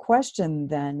so the question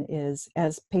then is,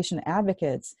 as patient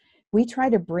advocates, we try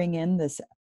to bring in this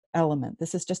element.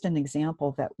 This is just an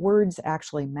example that words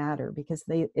actually matter because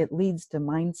it leads to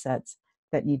mindsets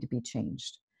that need to be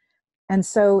changed. And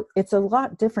so it's a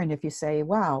lot different if you say,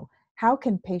 wow, how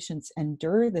can patients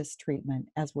endure this treatment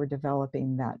as we're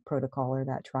developing that protocol or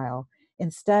that trial,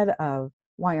 instead of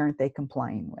why aren't they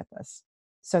complying with us?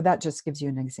 So that just gives you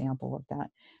an example of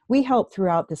that. We help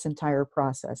throughout this entire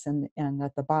process, and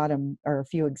at the bottom are a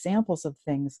few examples of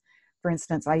things. For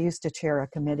instance, I used to chair a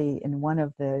committee in one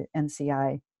of the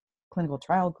NCI clinical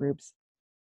trial groups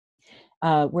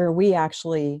where we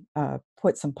actually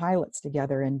put some pilots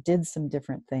together and did some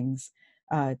different things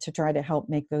to try to help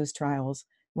make those trials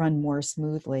run more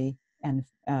smoothly and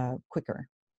quicker.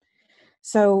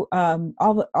 So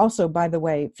also, by the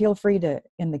way, feel free to,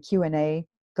 in the Q&A,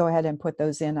 go ahead and put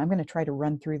those in. I'm going to try to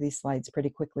run through these slides pretty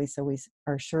quickly so we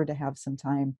are sure to have some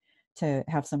time to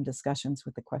have some discussions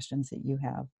with the questions that you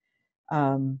have.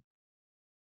 And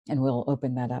we'll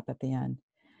open that up at the end.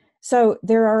 So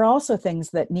there are also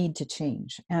things that need to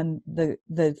change. And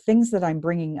the things that I'm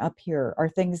bringing up here are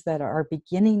things that are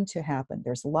beginning to happen.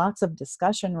 There's lots of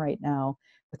discussion right now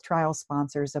with trial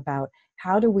sponsors about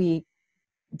how do we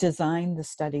design the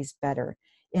studies better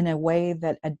in a way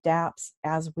that adapts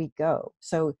as we go.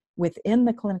 So within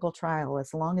the clinical trial,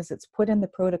 as long as it's put in the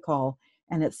protocol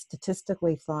and it's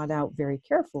statistically thought out very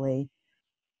carefully,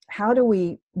 how do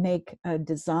we make a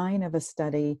design of a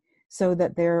study so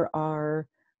that there are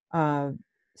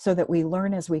so that we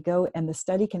learn as we go, and the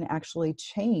study can actually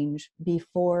change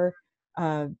before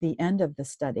the end of the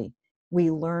study.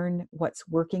 We learn what's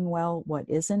working well, what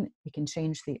isn't. We can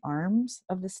change the arms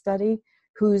of the study,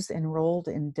 who's enrolled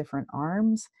in different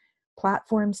arms.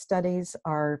 Platform studies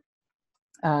are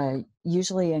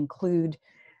usually include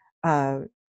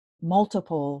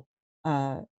multiple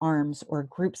arms or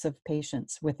groups of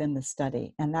patients within the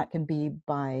study, and that can be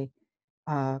by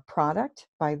product,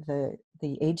 by the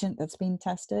agent that's being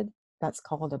tested. That's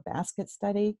called a basket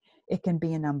study. It can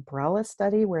be an umbrella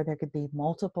study where there could be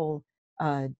multiple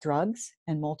drugs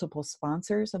and multiple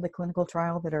sponsors of the clinical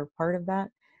trial that are part of that.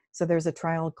 So there's a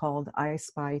trial called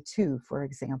I-SPY 2, for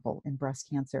example, in breast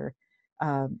cancer,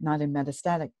 not in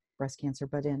metastatic breast cancer,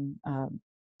 but in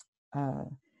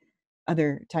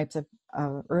other types of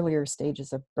earlier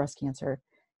stages of breast cancer.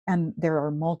 And there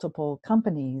are multiple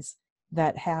companies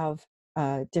that have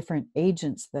different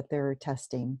agents that they're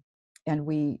testing. And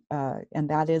and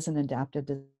that is an adaptive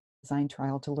design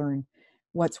trial to learn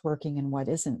what's working and what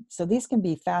isn't. So these can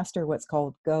be faster, what's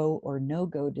called go or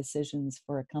no-go decisions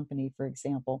for a company, for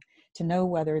example, to know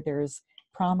whether there's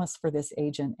promise for this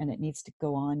agent and it needs to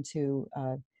go on to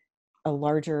a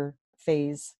larger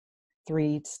phase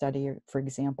 3 study, for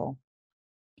example,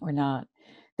 or not.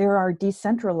 There are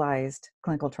decentralized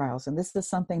clinical trials, and this is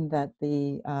something that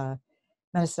the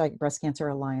Metastatic Breast Cancer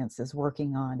Alliance is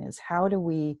working on, is how do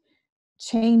we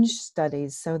change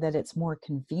studies so that it's more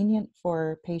convenient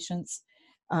for patients,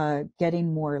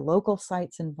 getting more local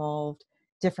sites involved,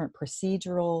 different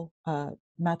procedural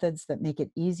methods that make it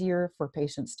easier for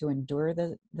patients to endure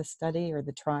the study or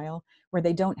the trial, where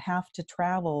they don't have to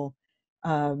travel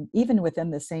even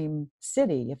within the same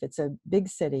city. If it's a big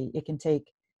city, it can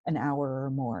take an hour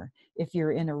or more. If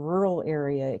you're in a rural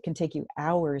area, it can take you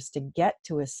hours to get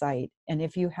to a site. And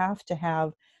if you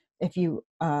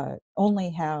only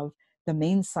have the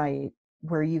main site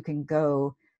where you can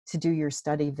go to do your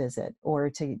study visit or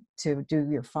to do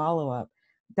your follow-up,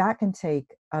 that can take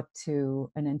up to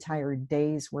an entire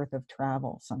day's worth of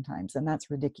travel sometimes, and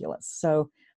that's ridiculous. So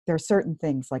there are certain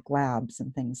things like labs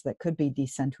and things that could be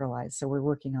decentralized, so we're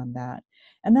working on that.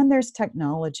 And then there's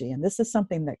technology, and this is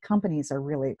something that companies are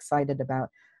really excited about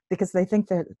because they think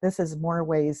that this is more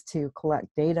ways to collect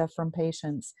data from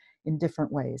patients in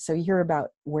different ways. So you hear about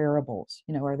wearables,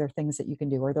 are there things that you can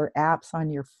do? Are there apps on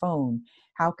your phone?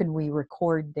 How can we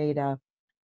record data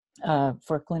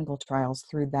for clinical trials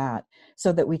through that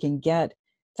so that we can get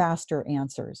faster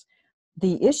answers?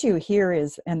 The issue here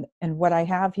is, and what I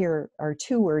have here are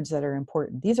two words that are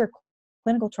important. These are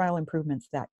clinical trial improvements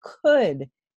that could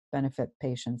benefit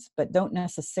patients, but don't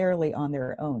necessarily on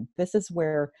their own. This is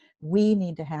where we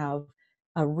need to have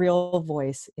a real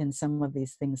voice in some of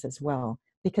these things as well,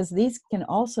 because these can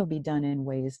also be done in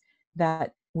ways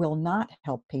that will not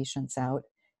help patients out.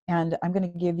 And I'm going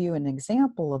to give you an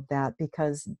example of that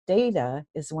because data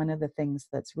is one of the things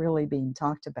that's really being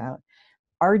talked about.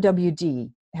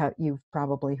 RWD, you've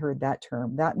probably heard that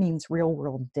term. That means real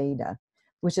world data,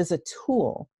 which is a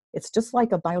tool. It's just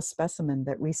like a biospecimen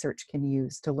that research can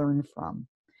use to learn from.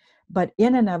 But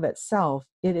in and of itself,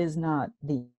 it is not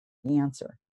the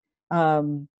answer.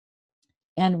 And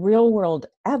real world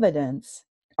evidence,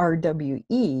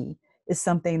 RWE, is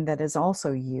something that is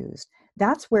also used.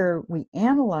 That's where we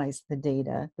analyze the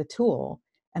data, the tool,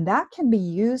 and that can be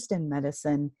used in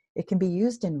medicine. It can be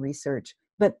used in research,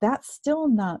 but that's still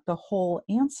not the whole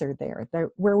answer there.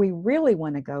 Where we really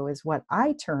want to go is what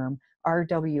I term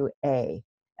RWA,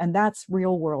 and that's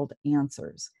real world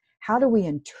answers. How do we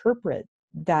interpret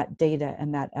that data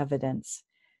and that evidence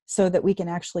so that we can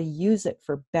actually use it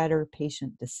for better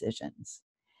patient decisions?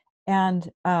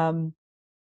 And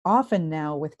often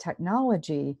now with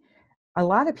technology, a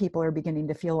lot of people are beginning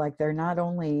to feel like they're not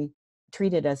only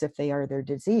treated as if they are their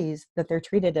disease, that they're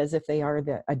treated as if they are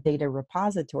a data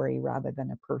repository rather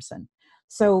than a person.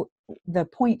 So the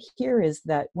point here is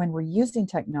that when we're using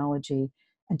technology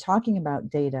and talking about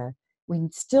data, we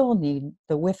still need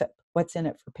the WIFIP, what's in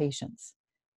it for patients.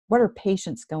 What are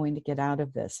patients going to get out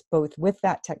of this, both with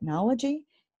that technology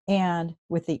and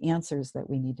with the answers that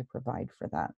we need to provide for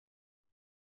that?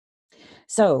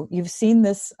 So you've seen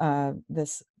this,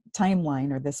 this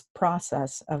timeline or this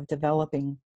process of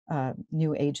developing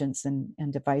new agents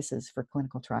and devices for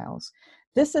clinical trials.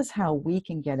 This is how we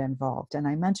can get involved. And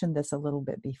I mentioned this a little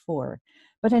bit before,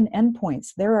 but in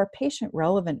endpoints, there are patient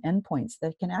relevant endpoints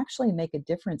that can actually make a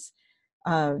difference,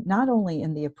 not only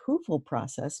in the approval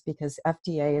process, because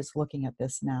FDA is looking at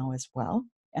this now as well,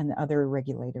 and other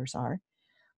regulators are,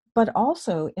 but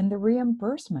also in the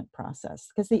reimbursement process,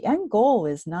 because the end goal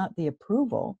is not the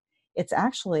approval. It's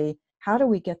actually, how do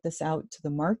we get this out to the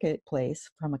marketplace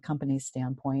from a company's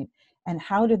standpoint, and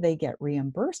how do they get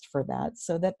reimbursed for that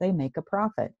so that they make a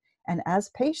profit? And as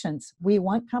patients, we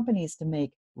want companies to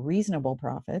make reasonable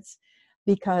profits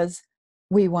because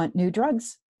we want new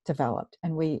drugs developed,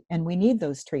 and we need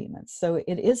those treatments. So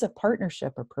it is a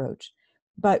partnership approach,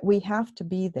 but we have to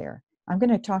be there. I'm going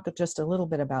to talk just a little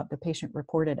bit about the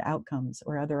patient-reported outcomes,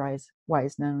 or otherwise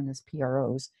known as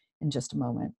PROs, in just a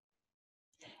moment.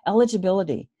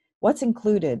 Eligibility. What's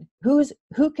included?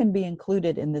 Who can be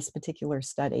included in this particular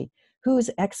study? Who's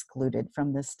excluded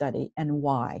from this study, and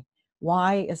why?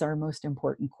 Why is our most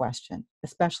important question,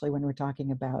 especially when we're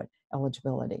talking about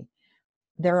eligibility.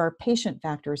 There are patient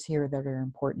factors here that are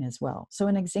important as well. So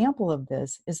an example of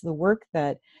this is the work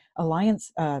that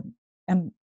Alliance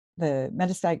and the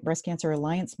Metastatic Breast Cancer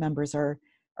Alliance members are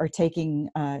taking,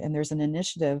 and there's an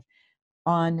initiative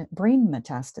on brain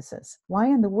metastasis. Why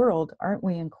in the world aren't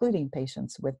we including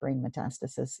patients with brain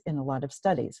metastasis in a lot of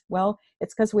studies? Well,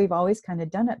 it's because we've always kind of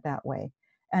done it that way.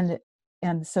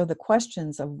 And so the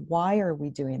questions of why are we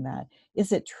doing that?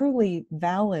 Is it truly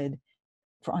valid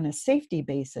on a safety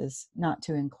basis not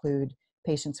to include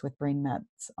patients with brain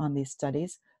mets on these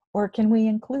studies? Or can we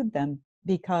include them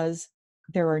because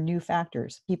there are new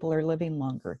factors, people are living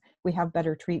longer, we have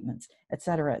better treatments, et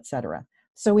cetera, et cetera.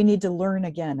 So we need to learn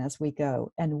again as we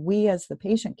go, and we as the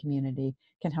patient community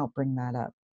can help bring that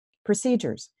up.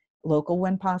 Procedures, local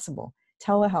when possible,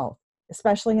 telehealth,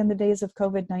 especially in the days of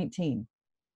COVID-19.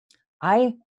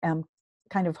 I am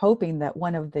kind of hoping that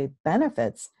one of the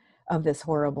benefits of this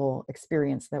horrible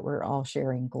experience that we're all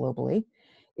sharing globally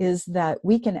is that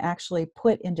we can actually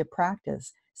put into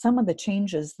practice some of the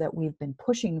changes that we've been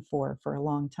pushing for a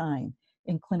long time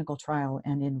in clinical trial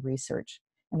and in research.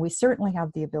 And we certainly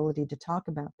have the ability to talk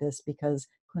about this because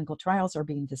clinical trials are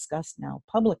being discussed now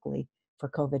publicly for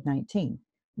COVID-19.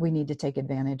 We need to take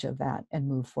advantage of that and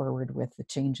move forward with the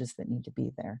changes that need to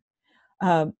be there.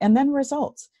 And then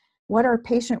results. What are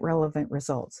patient relevant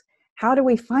results? How do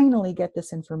we finally get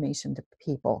this information to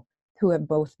people who have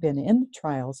both been in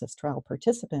trials as trial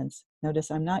participants? Notice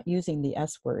I'm not using the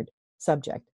S word,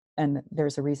 subject, and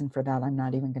there's a reason for that. I'm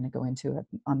not even going to go into it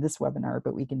on this webinar,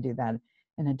 but we can do that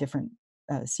in a different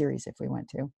series if we want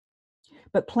to.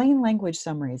 But plain language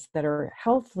summaries that are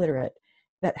health literate,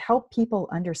 that help people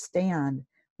understand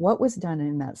what was done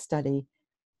in that study,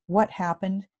 what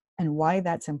happened, and why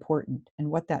that's important,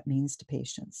 and what that means to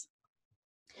patients.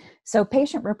 So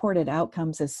patient-reported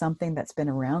outcomes is something that's been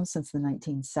around since the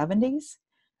 1970s.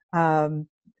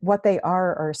 What they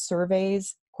are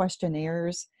surveys,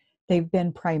 questionnaires. They've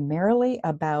been primarily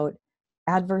about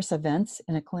adverse events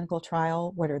in a clinical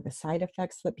trial. What are the side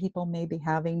effects that people may be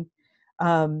having?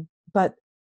 But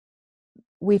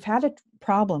we've had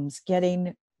problems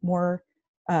getting more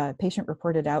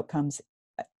patient-reported outcomes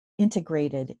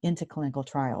integrated into clinical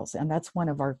trials, and that's one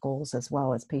of our goals as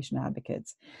well as patient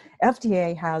advocates.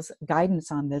 FDA has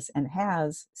guidance on this and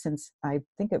has since I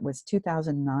think it was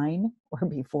 2009 or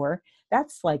before.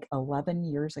 That's like 11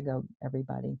 years ago,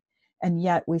 everybody. And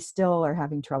yet we still are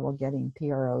having trouble getting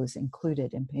PROs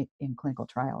included in clinical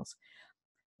trials.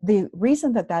 The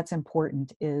reason that that's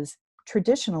important is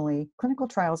traditionally clinical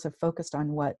trials have focused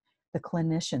on what the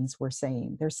clinicians were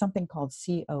saying. There's something called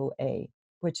COA,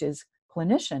 which is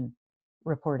clinician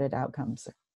reported outcomes,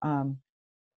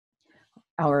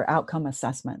 our outcome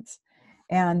assessments.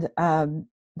 And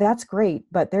that's great,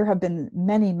 but there have been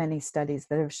many, many studies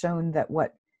that have shown that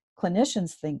what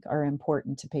clinicians think are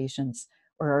important to patients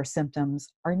or our symptoms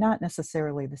are not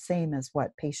necessarily the same as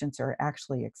what patients are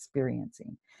actually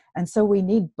experiencing. And so we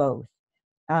need both.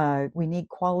 We need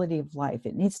quality of life.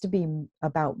 It needs to be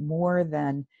about more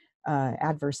than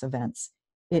adverse events.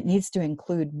 It needs to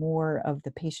include more of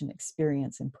the patient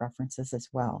experience and preferences as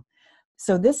well.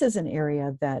 So this is an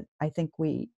area that I think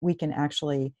we can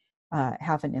actually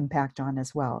have an impact on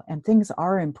as well. And things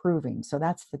are improving, so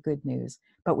that's the good news,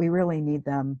 but we really need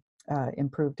them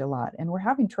improved a lot. And we're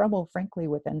having trouble, frankly,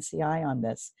 with NCI on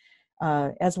this,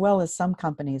 as well as some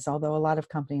companies, although a lot of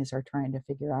companies are trying to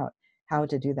figure out how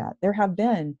to do that. There have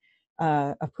been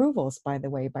approvals, by the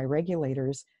way, by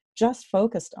regulators just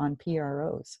focused on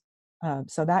PROs.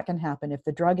 So that can happen if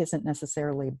the drug isn't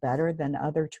necessarily better than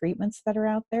other treatments that are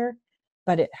out there,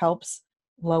 but it helps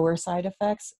lower side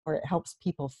effects, or it helps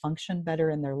people function better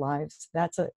in their lives,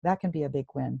 that can be a big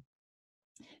win,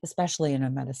 especially in a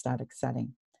metastatic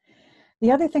setting.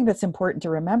 The other thing that's important to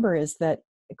remember is that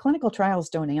clinical trials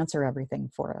don't answer everything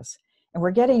for us. And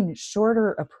we're getting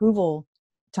shorter approval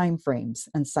timeframes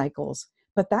and cycles,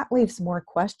 but that leaves more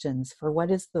questions for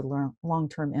what is the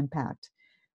long-term impact.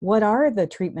 What are the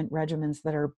treatment regimens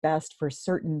that are best for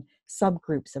certain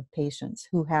subgroups of patients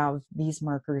who have these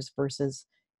markers versus,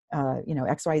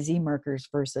 XYZ markers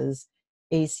versus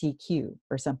ACQ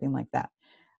or something like that?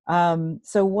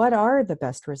 So what are the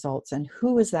best results, and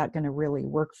who is that going to really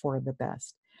work for the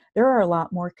best? There are a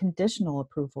lot more conditional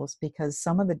approvals because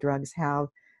some of the drugs have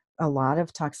a lot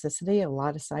of toxicity, a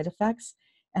lot of side effects.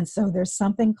 And so there's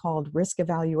something called risk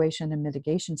evaluation and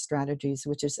mitigation strategies,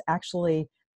 which is actually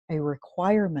a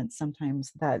requirement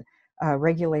sometimes that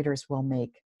regulators will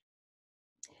make.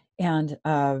 And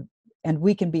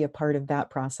we can be a part of that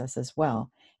process as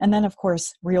well. And then, of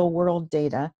course, real world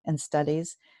data and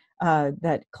studies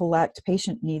that collect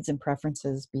patient needs and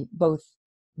preferences both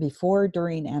before,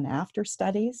 during, and after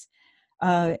studies.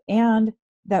 And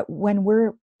that when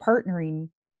we're partnering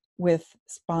with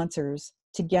sponsors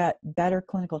to get better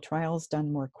clinical trials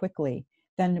done more quickly,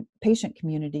 then patient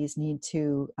communities need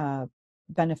to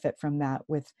benefit from that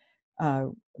with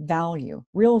value,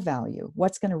 real value,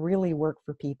 what's going to really work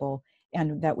for people,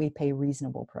 and that we pay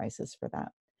reasonable prices for that.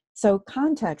 So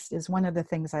context is one of the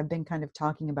things I've been kind of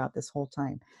talking about this whole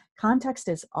time. Context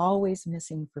is always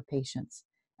missing for patients.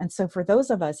 And so for those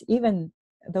of us, even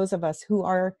those of us who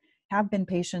have been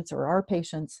patients or are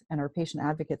patients and are patient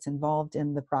advocates involved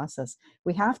in the process,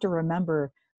 we have to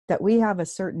remember that we have a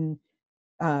certain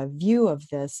view of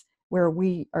this where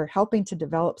we are helping to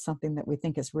develop something that we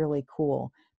think is really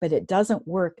cool, but it doesn't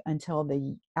work until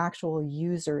the actual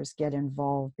users get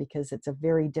involved, because it's a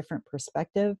very different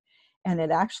perspective and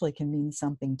it actually can mean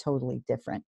something totally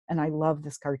different. And I love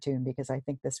this cartoon because I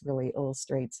think this really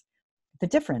illustrates the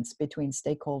difference between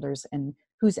stakeholders and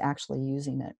who's actually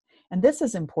using it. And this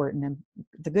is important. And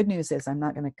the good news is I'm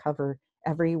not going to cover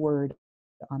every word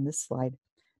on this slide,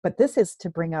 but this is to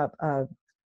bring up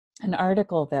an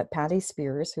article that Patty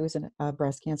Spears, who's a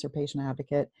breast cancer patient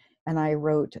advocate, and I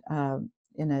wrote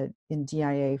in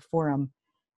DIA forum.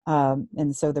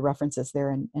 And so the reference is there,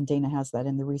 and Dana has that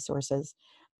in the resources.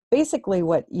 Basically,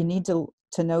 what you need to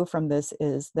know from this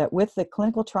is that with the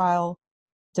clinical trial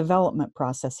development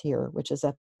process here, which is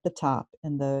at the top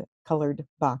in the colored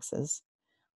boxes,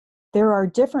 there are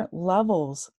different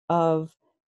levels of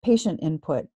patient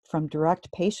input from direct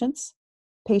patients,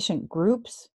 patient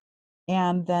groups,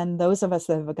 and then those of us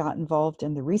that have got involved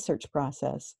in the research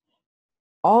process.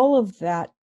 All of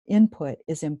that input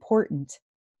is important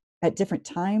at different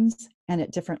times and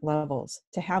at different levels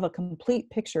to have a complete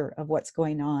picture of what's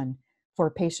going on for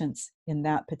patients in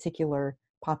that particular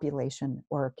population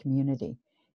or community.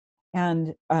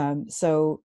 And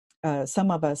so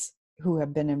some of us who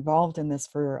have been involved in this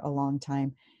for a long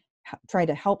time try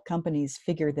to help companies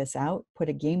figure this out, put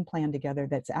a game plan together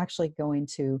that's actually going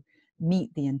to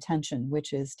meet the intention,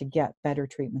 which is to get better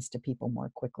treatments to people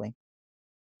more quickly.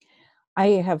 I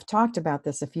have talked about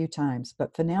this a few times,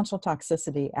 but financial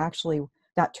toxicity, actually,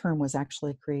 that term was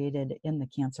actually created in the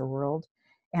cancer world.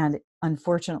 And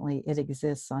unfortunately, it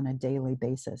exists on a daily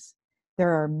basis.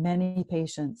 There are many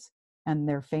patients and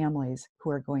their families who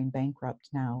are going bankrupt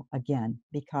now again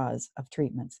because of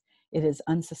treatments. It is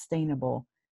unsustainable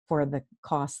for the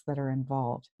costs that are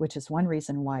involved, which is one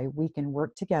reason why we can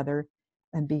work together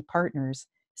and be partners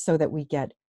so that we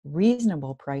get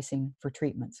reasonable pricing for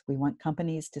treatments. We want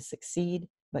companies to succeed,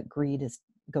 but greed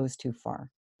goes too far.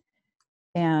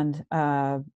 And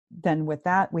then with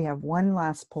that, we have one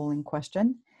last polling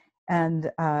question.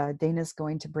 And Dana's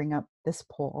going to bring up this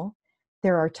poll.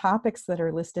 There are topics that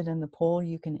are listed in the poll.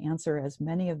 You can answer as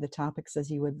many of the topics as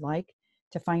you would like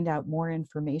to find out more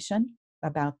information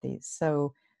about these.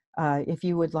 So if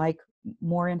you would like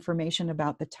more information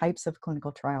about the types of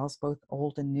clinical trials, both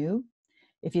old and new,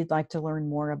 if you'd like to learn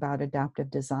more about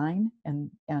adaptive design and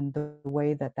the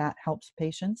way that that helps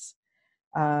patients,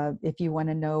 if you want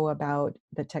to know about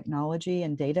the technology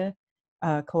and data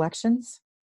collections,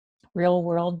 real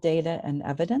world data and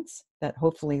evidence that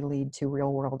hopefully lead to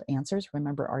real world answers.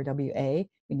 Remember RWA,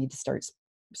 we need to start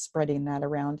spreading that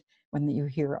around when you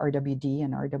hear RWD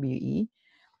and RWE.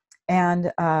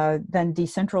 And then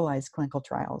decentralized clinical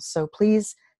trials. So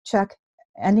please check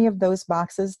any of those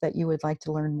boxes that you would like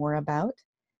to learn more about.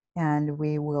 And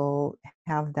we will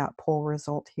have that poll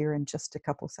result here in just a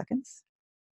couple seconds.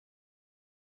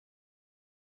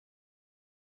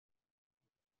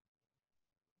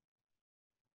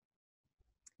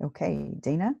 Okay,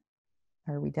 Dana,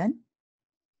 are we done?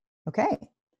 Okay.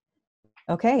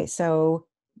 Okay, so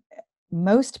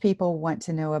most people want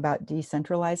to know about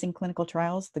decentralizing clinical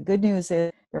trials. The good news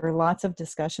is there are lots of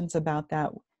discussions about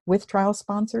that with trial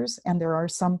sponsors, and there are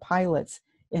some pilots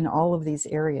in all of these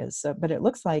areas. But it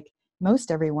looks like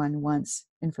most everyone wants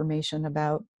information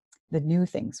about the new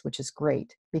things, which is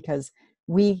great because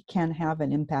we can have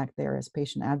an impact there as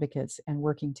patient advocates and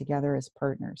working together as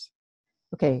partners.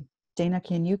 Okay, Dana,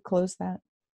 can you close that?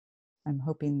 I'm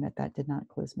hoping that that did not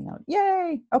close me out.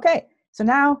 Yay! Okay, so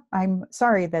now I'm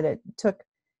sorry that it took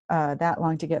that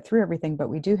long to get through everything, but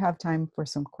we do have time for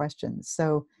some questions.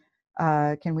 So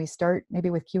can we start maybe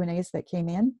with Q&As that came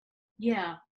in?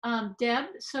 Yeah, Deb,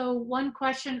 so one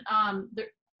question,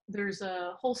 there's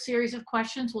a whole series of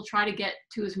questions. We'll try to get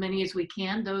to as many as we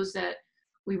can. Those that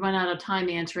we run out of time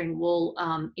answering, we'll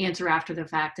answer after the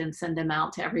fact and send them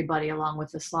out to everybody along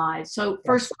with the slides. So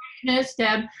first question is,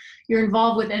 Deb, you're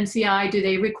involved with NCI. Do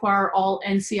they require all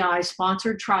NCI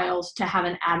sponsored trials to have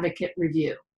an advocate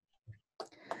review?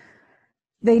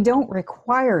 They don't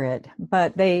require it,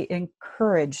 but they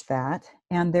encourage that.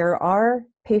 And there are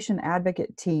patient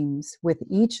advocate teams with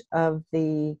each of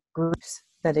the groups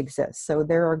that exist. So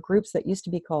there are groups that used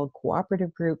to be called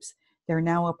cooperative groups. They're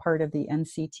now a part of the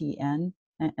NCTN,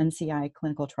 NCI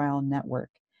Clinical Trial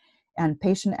Network. And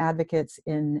patient advocates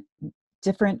in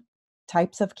different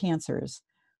types of cancers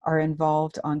are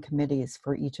involved on committees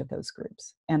for each of those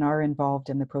groups and are involved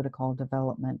in the protocol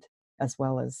development as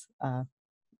well as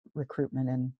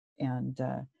recruitment and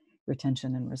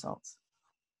retention and results.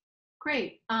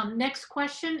 Great. Next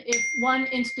question. If one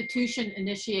institution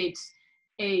initiates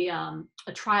a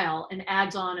trial and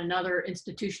adds on another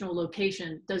institutional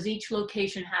location, does each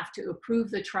location have to approve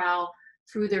the trial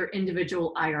through their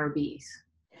individual IRBs?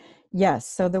 Yes.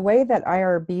 So the way that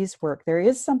IRBs work, there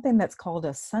is something that's called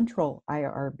a central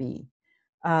IRB,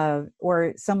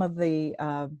 or some of the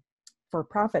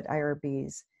for-profit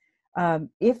IRBs.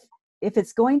 If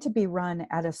it's going to be run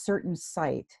at a certain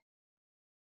site,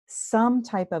 some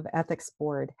type of ethics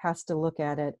board has to look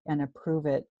at it and approve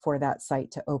it for that site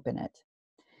to open it.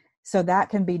 So that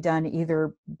can be done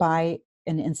either by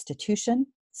an institution,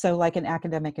 so like an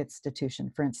academic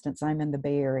institution. For instance, I'm in the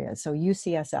Bay Area, so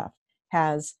UCSF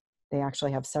they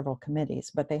actually have several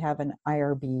committees, but they have an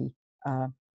IRB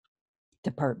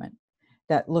department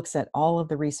that looks at all of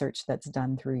the research that's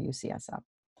done through UCSF.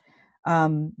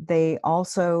 They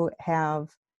also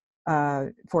have,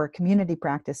 for community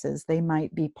practices, they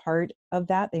might be part of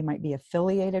that. They might be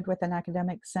affiliated with an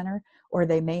academic center, or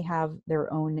they may have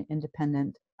their own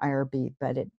independent IRB,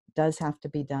 but it does have to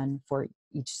be done for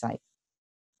each site.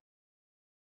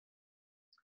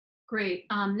 Great.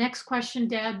 Next question,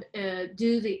 Deb.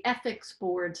 Do the ethics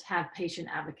boards have patient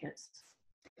advocates?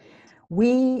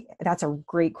 That's a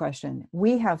great question.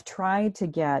 We have tried to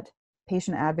get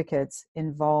patient advocates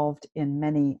involved in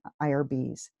many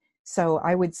IRBs. So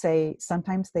I would say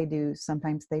sometimes they do,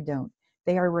 sometimes they don't.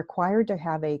 They are required to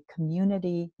have a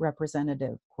community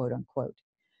representative, quote unquote.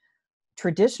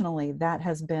 Traditionally, that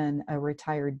has been a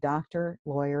retired doctor,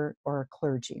 lawyer, or a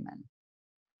clergyman.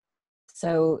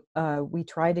 So we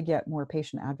try to get more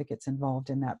patient advocates involved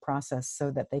in that process so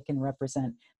that they can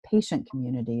represent patient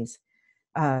communities.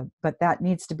 But that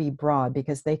needs to be broad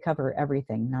because they cover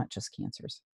everything, not just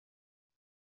cancers.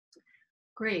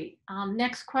 Great.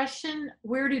 Next question.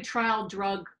 Where do trial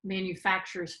drug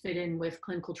manufacturers fit in with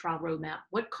clinical trial roadmap?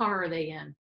 What car are they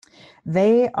in?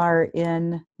 They are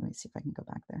in, let me see if I can go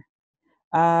back there.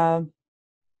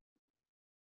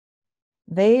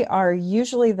 They are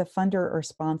usually the funder or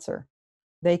sponsor.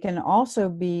 They can also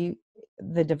be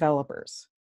the developers.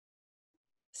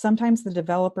 Sometimes the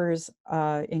developers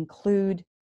include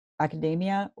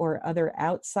academia or other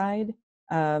outside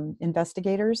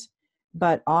investigators,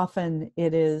 but often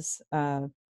it is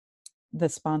the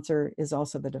sponsor is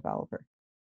also the developer.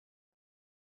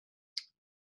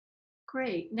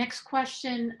 Great. Next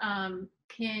question.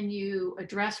 Can you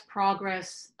address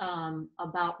progress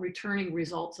about returning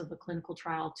results of the clinical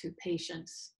trial to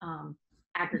patients,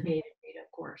 aggregated data,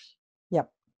 of course?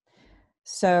 Yep.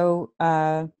 So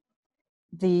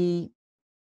the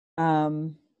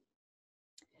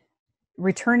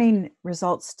returning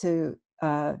results to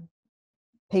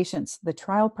patients, the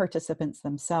trial participants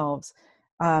themselves,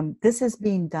 this is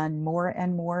being done more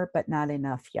and more, but not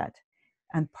enough yet.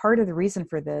 And part of the reason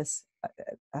for this,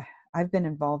 I've been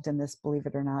involved in this, believe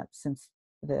it or not, since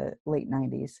the late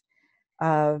 90s.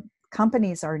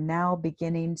 Companies are now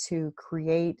beginning to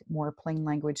create more plain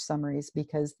language summaries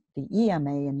because the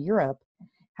EMA in Europe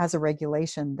has a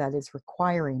regulation that is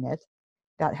requiring it.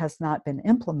 That has not been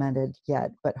implemented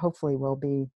yet, but hopefully will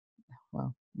be,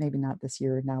 well, maybe not this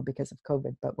year now because of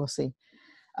COVID, but we'll see.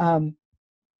 The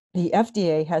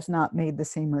FDA has not made the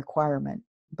same requirement,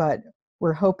 but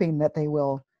we're hoping that they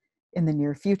will in the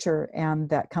near future, and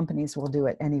that companies will do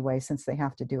it anyway since they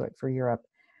have to do it for Europe.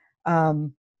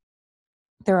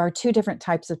 There are two different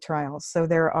types of trials. So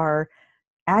there are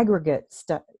aggregate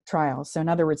trials. So in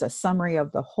other words, a summary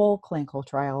of the whole clinical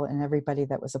trial and everybody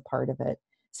that was a part of it,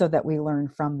 so that we learn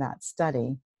from that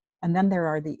study. And then there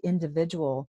are the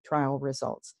individual trial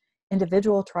results.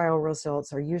 Individual trial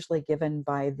results are usually given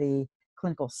by the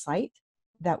clinical site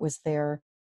that was there.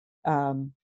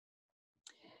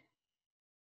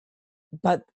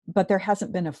 But there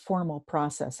hasn't been a formal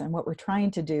process. And what we're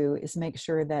trying to do is make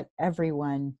sure that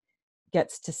everyone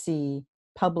gets to see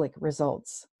public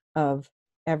results of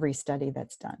every study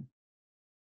that's done.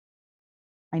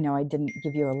 I know I didn't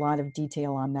give you a lot of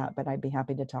detail on that, but I'd be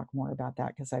happy to talk more about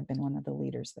that because I've been one of the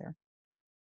leaders there.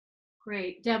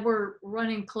 Great. Deb, we're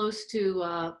running close to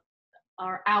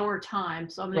our hour time.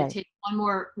 So I'm going to take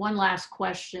one last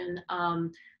question.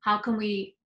 How can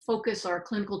we focus our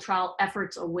clinical trial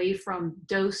efforts away from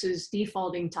doses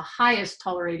defaulting to highest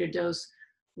tolerated dose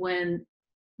when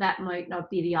that might not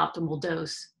be the optimal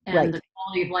dose, and the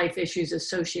quality of life issues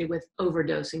associated with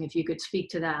overdosing? If you could speak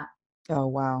to that. Oh,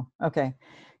 wow. Okay.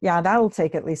 Yeah, that'll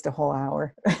take at least a whole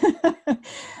hour.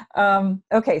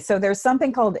 Okay, so there's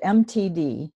something called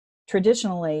MTD.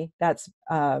 Traditionally, that's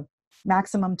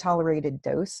maximum tolerated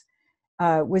dose.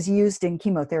 Was used in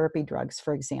chemotherapy drugs,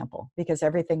 for example, because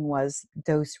everything was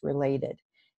dose related.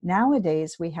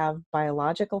 Nowadays, we have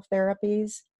biological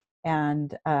therapies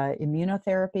and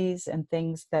immunotherapies and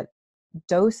things that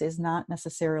dose is not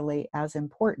necessarily as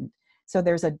important. So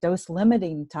there's a dose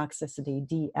limiting toxicity,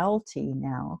 DLT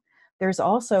now. There's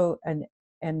also and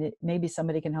maybe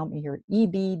somebody can help me here,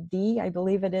 EBD, I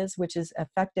believe it is, which is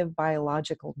effective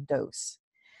biological dose.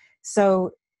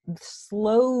 So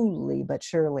slowly but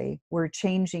surely, we're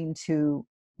changing to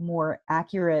more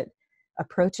accurate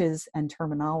approaches and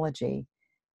terminology.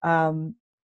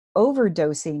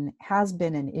 Overdosing has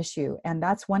been an issue, and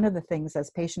that's one of the things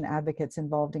as patient advocates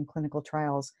involved in clinical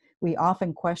trials, we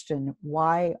often question,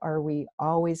 why are we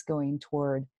always going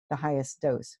toward the highest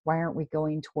dose? Why aren't we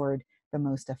going toward the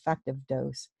most effective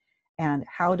dose? And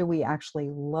how do we actually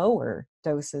lower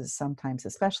doses sometimes,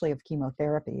 especially of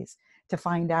chemotherapies, to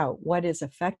find out what is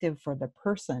effective for the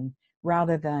person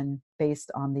rather than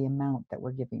based on the amount that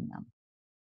we're giving them?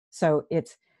 So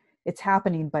it's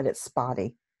happening, but it's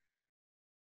spotty.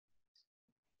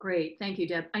 Great, thank you,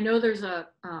 Deb. I know there's a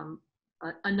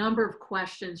number of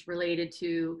questions related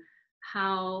to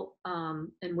how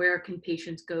and where can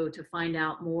patients go to find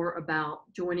out more about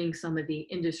joining some of the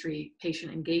industry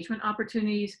patient engagement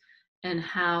opportunities, and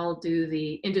how do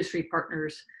the industry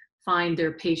partners find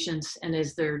their patients, and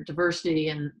is there diversity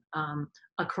and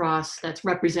across that's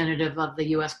representative of the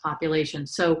US population.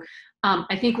 So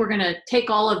I think we're gonna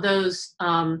take all of those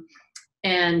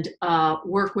and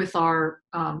work with our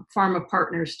pharma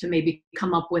partners to maybe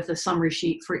come up with a summary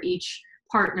sheet for each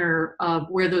partner of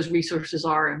where those resources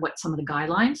are and what some of the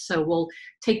guidelines. So we'll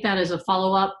take that as a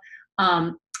follow-up.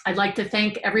 I'd like to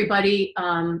thank everybody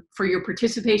for your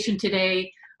participation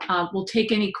today. We'll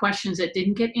take any questions that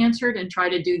didn't get answered and try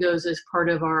to do those as part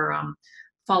of our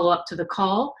follow-up to the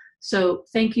call. So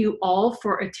thank you all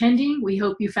for attending. We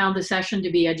hope you found the session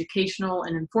to be educational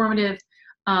and informative.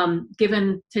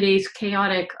 Given today's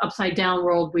chaotic upside down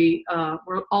world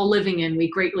we're all living in, we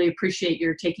greatly appreciate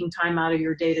your taking time out of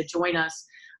your day to join us.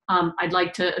 I'd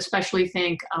like to especially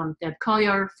thank Deb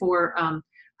Collier for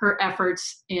her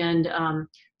efforts and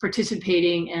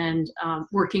participating and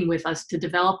working with us to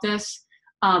develop this.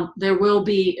 There will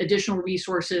be additional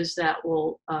resources that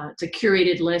will, it's a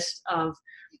curated list of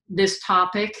this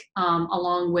topic,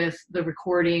 along with the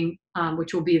recording,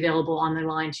 which will be available on the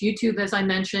Alliance YouTube, as I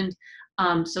mentioned.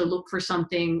 So look for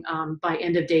something by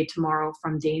end of day tomorrow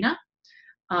from Dana.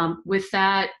 With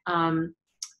that,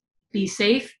 be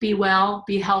safe, be well,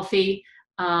 be healthy,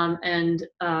 and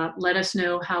let us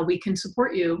know how we can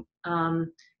support you,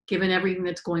 given everything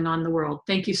that's going on in the world.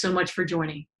 Thank you so much for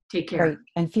joining. Take care. Great.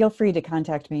 And feel free to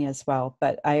contact me as well,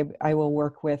 but I will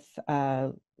work with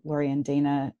Lori and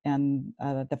Dana and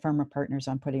the pharma partners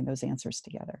on putting those answers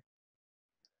together.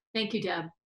 Thank you, Deb.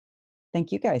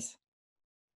 Thank you, guys.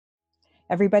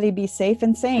 Everybody be safe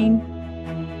and sane.